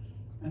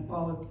 And,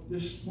 Father,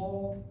 this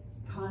small,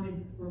 tiny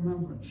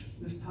remembrance,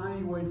 this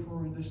tiny wafer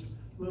and this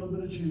little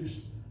bit of juice,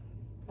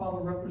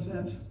 Father,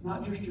 represents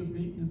not just your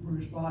beaten and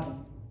bruised body,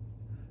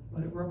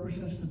 but it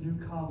represents the new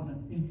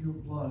covenant in your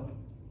blood.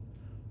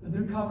 The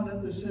new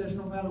covenant that says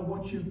no matter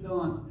what you've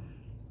done,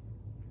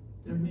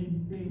 there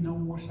need be no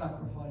more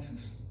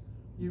sacrifices.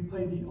 You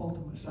paid the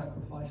ultimate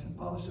sacrifice. And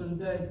Father, so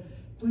today,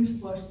 please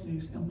bless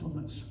these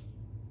implements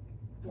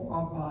for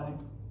our body,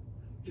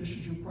 just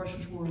as your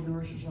precious word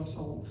nourishes our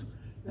souls,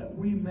 that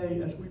we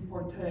may, as we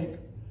partake,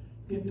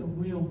 get the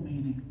real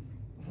meaning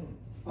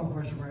of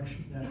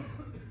Resurrection Day.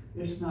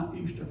 It's not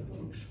Easter,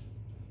 folks.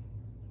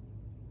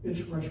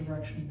 It's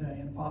Resurrection Day.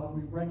 And Father,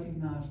 we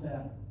recognize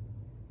that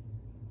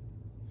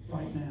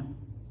right now.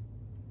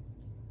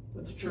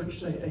 Let the church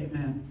say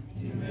amen.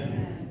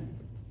 Amen.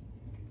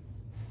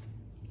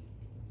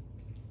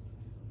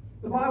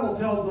 The Bible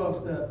tells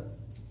us that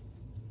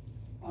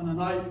on the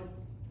night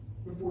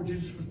before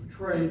Jesus was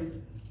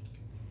betrayed,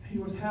 he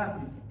was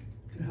happy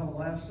to have a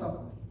Last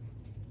Supper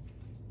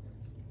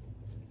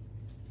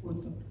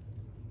with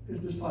his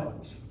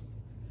disciples.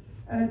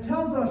 And it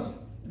tells us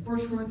in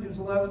 1 Corinthians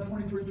 11,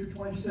 23 through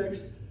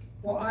 26,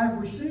 for I have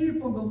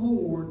received from the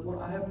Lord what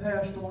I have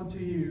passed on to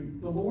you.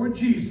 The Lord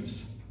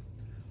Jesus,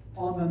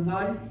 on the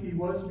night he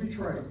was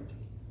betrayed,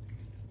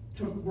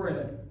 took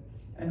bread,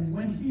 and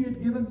when he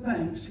had given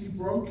thanks, he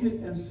broke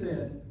it and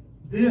said,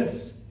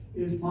 this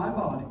is my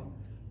body,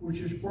 which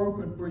is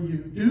broken for you.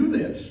 Do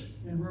this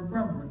in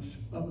remembrance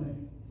of me.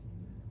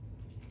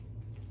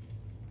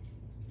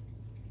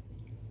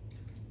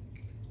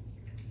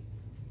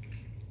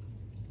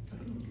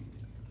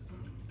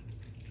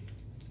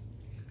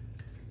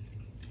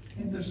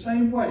 In the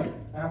same way,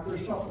 after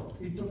supper,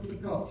 he took the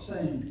cup,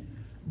 saying,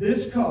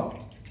 this cup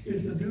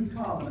is the new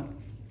covenant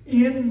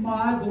in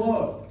my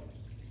blood.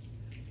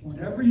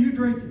 Whenever you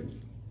drink it,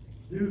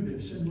 do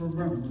this in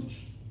remembrance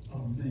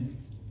of me.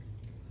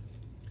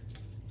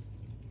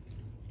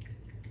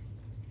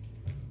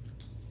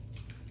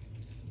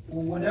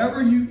 For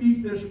whenever you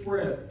eat this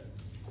bread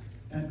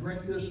and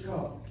drink this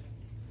cup,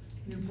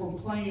 you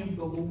proclaim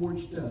the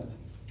Lord's death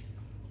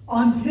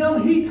until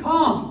he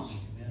comes.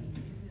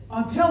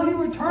 Until he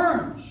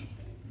returns.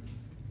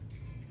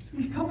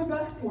 He's coming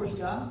back for us,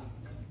 guys.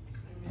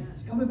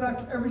 He's coming back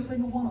for every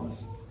single one of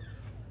us.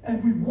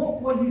 And we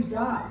want what he's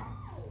got.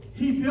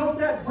 He built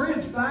that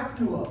bridge back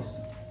to us.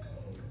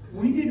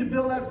 We need to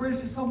build that bridge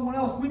to someone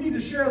else. We need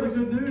to share the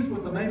good news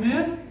with them.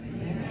 Amen?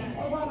 Amen.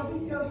 What about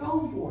if he got a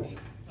song for us?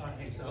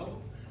 Okay,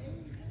 so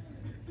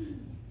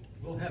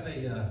we'll have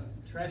a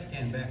trash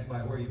can back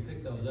by where you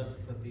pick those up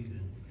and put these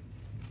in.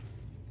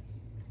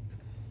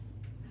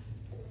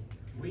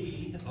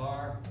 We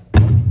are,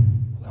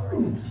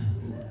 sorry,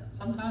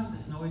 sometimes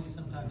it's noisy,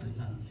 sometimes it's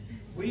not.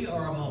 We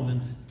are a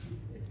moment.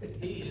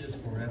 He is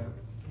forever.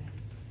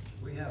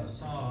 We have a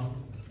song,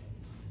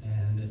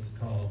 and it's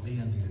called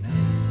Be Unto Your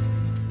Name.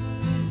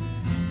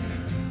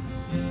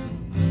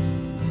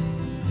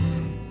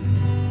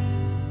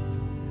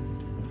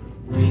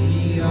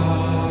 We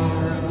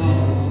are a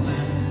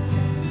moment.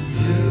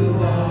 You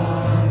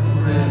are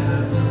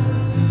forever.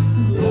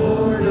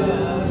 Lord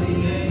of the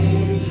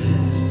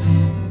ages,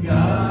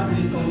 God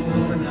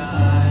before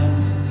time.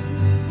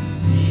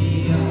 We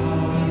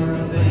are a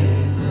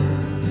vapor.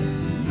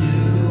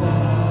 You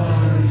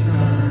are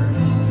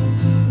eternal.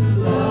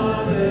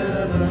 Love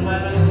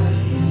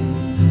everlasting,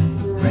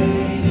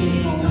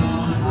 reigning on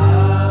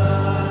high.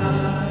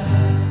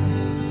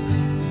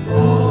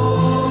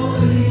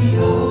 Holy,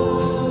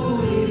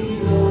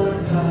 holy Lord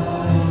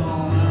God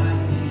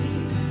Almighty,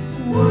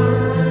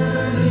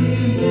 worthy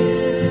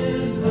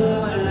is the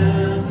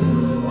Lamb who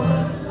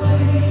was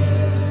slain.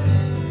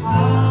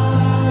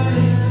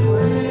 Highest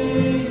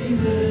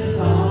praises,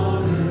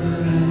 honor,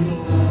 and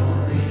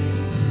glory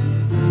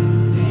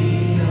be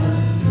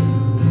unto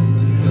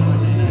your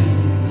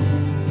name.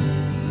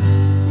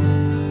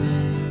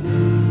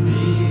 Be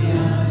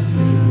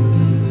unto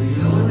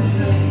your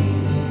name.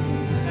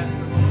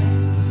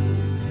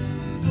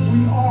 We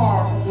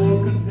are a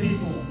broken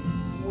people.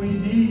 We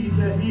need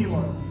the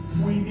healer.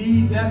 We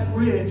need that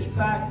bridge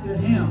back to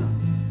him.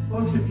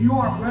 Folks, if you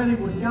aren't ready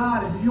with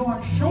God, if you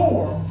aren't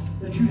sure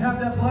that you have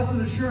that blessed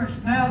assurance,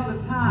 now's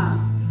the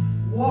time.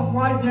 Walk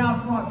right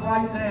down front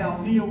right now.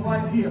 Kneel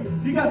right here.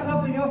 If you got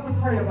something else to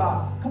pray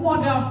about, come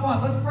on down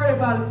front. Let's pray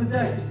about it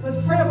today. Let's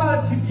pray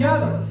about it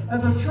together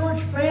as a church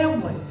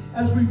family,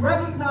 as we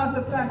recognize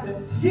the fact that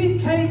he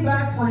came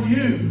back for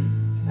you.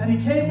 And he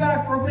came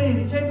back for me, and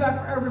he came back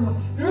for everyone.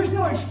 There is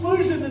no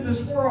exclusion in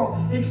this world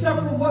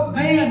except for what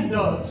man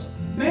does.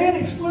 Man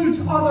excludes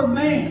other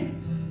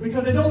man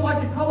because they don't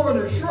like the color of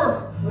their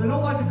shirt, or they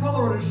don't like the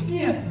color of their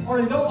skin,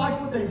 or they don't like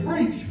what they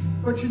preach.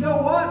 But you know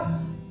what?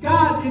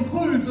 God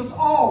includes us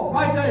all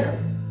right there.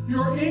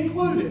 You're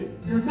included.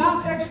 You're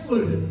not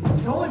excluded.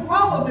 The only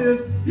problem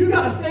is you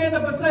got to stand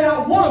up and say,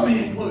 I want to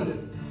be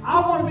included. I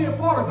want to be a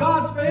part of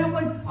God's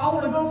family. I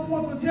want to go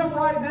forth with Him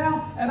right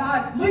now, and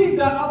I leave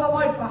that other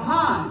life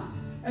behind.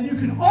 And you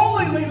can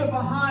only leave it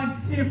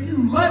behind if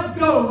you let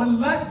go and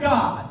let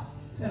God,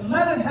 and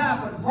let it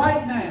happen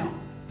right now.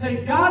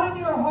 Take God in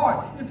your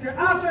heart. If you're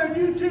out there on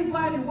YouTube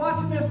land, you're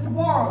watching this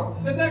tomorrow,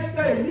 the next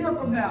day, a year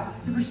from now.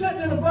 If you're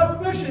sitting in a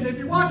boat fishing, if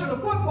you're watching a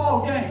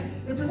football game,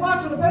 if you're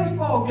watching a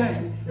baseball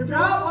game, if you're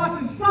out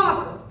watching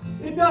soccer,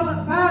 it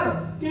doesn't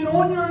matter. Get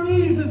on your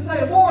knees and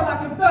say, Lord, I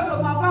confess with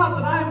my mouth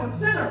that I am a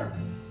sinner.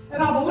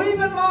 And I believe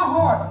in my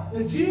heart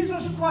that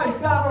Jesus Christ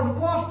died on the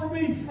cross for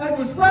me and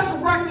was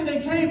resurrected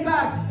and came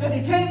back. And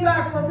He came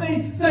back for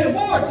me. Say,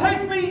 Lord,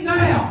 take me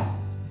now.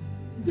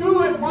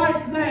 Do it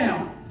right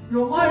now.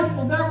 Your life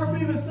will never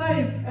be the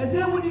same. And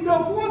then when you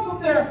go forth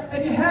from there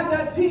and you have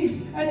that peace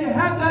and you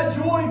have that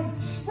joy,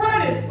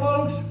 spread it,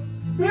 folks.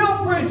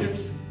 Build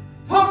bridges.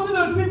 Talk to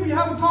those people you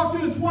haven't talked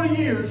to in 20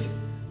 years.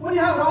 When you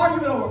have an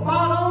argument over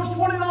 $5,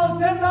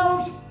 $20,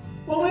 $10,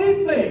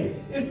 believe me,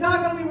 it's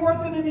not going to be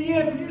worth it in the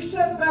end. When you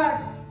sit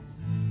back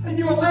in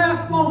your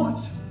last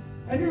moments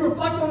and you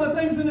reflect on the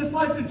things in this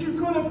life that you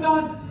could have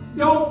done,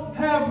 don't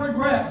have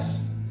regrets.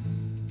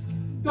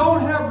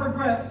 Don't have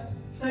regrets.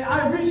 Say,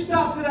 I reached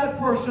out to that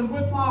person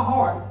with my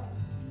heart.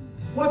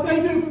 What they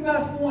do from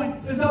that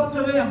point is up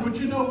to them. But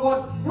you know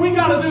what? We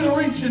got to do the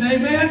reaching,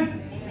 amen?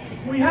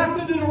 Amen? We have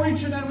to do the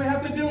reaching, and we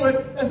have to do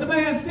it, as the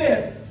man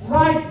said,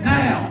 right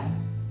now.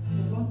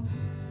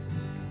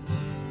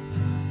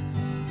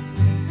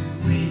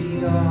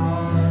 We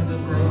are the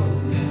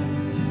broken,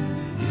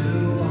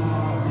 you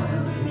are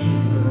the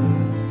healer,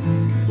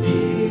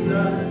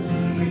 Jesus,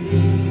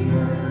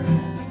 Redeemer,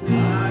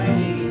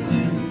 mighty to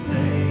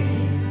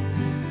save.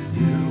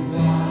 You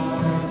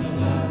are the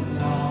love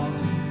song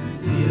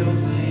we'll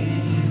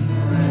sing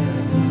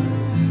forever,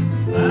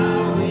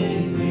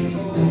 bowing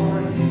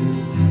before you,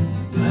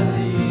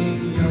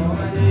 blessing your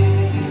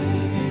name.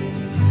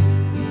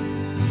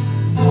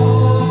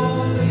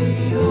 Holy,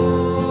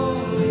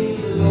 holy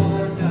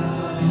Lord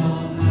God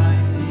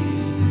Almighty,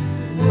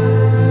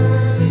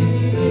 worthy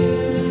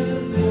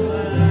is the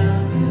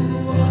Lamb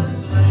who was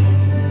slain.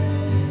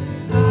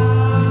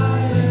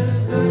 Highest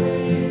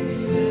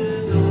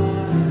praises,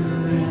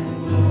 honor, and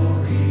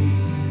glory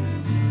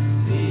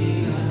be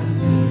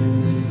unto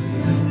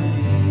your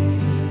name.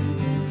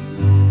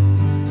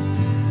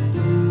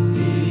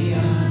 Be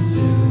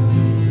unto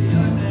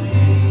your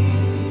name.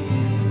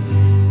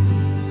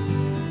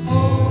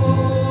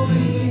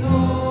 Holy,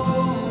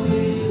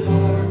 holy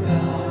Lord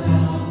God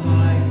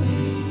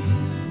Almighty,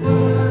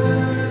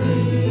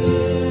 worthy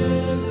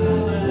is the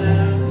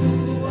Lamb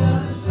who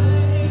was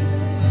slain.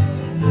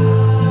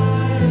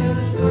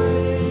 Highest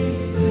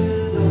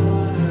praises,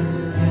 honor,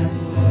 and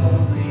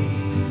glory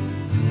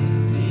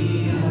be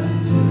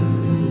unto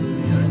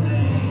your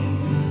name.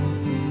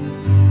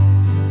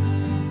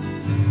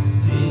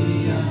 Be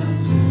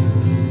unto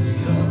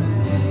your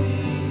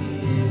name.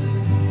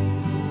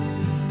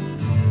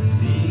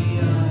 Be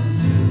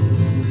unto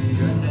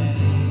your name.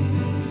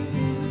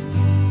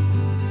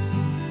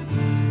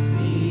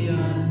 Be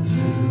unto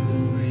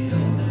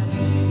your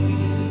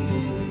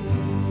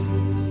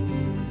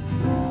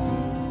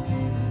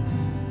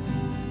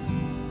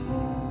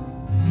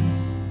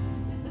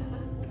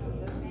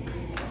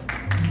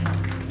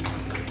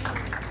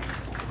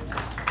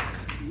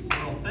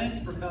Well, thanks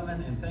for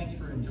coming and thanks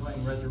for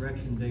enjoying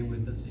Resurrection Day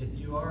with us. If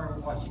you are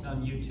watching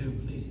on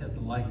YouTube, please hit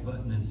the like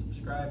button and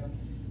subscribe.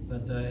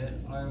 But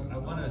I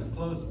want to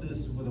close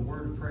this with a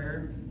word of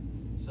prayer.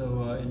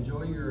 So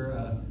enjoy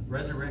your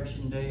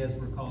Resurrection Day, as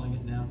we're calling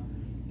it now,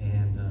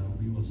 and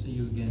we will see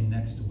you again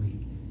next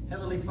week.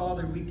 Heavenly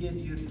Father, we give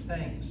you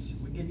thanks.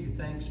 We give you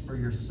thanks for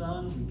your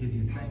Son. We give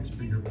you thanks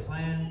for your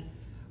plan.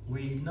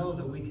 We know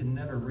that we can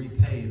never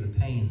repay the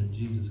pain that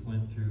Jesus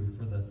went through,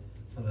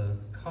 for the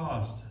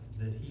cost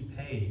that He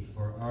paid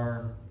for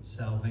our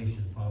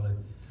salvation, Father.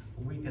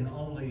 We can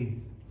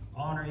only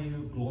honor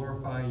you,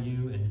 glorify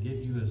you, and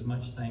give you as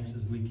much thanks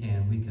as we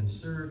can. We can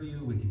serve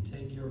you. We can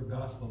take your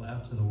gospel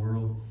out to the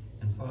world.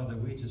 And Father,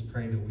 we just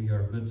pray that we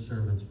are good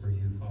servants for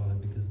you, Father,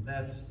 because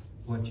that's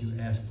what you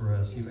ask for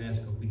us. You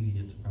ask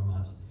obedience from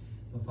us.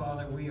 So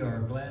Father, we are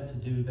glad to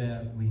do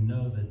that. We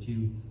know that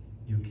you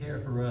care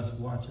for us,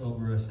 watch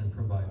over us, and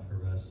provide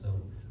for us.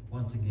 So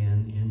once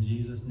again, in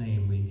Jesus'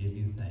 name, we give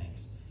you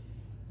thanks.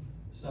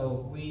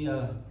 So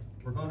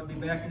we're going to be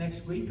back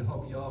next week. I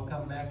hope you all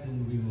come back,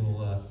 and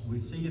we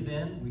see you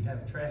then. We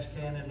have a trash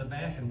can in the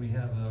back, and we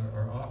have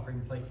our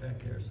offering plate back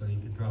there, so you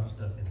can drop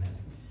stuff in there.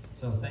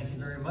 So thank you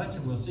very much,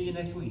 and we'll see you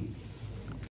next week.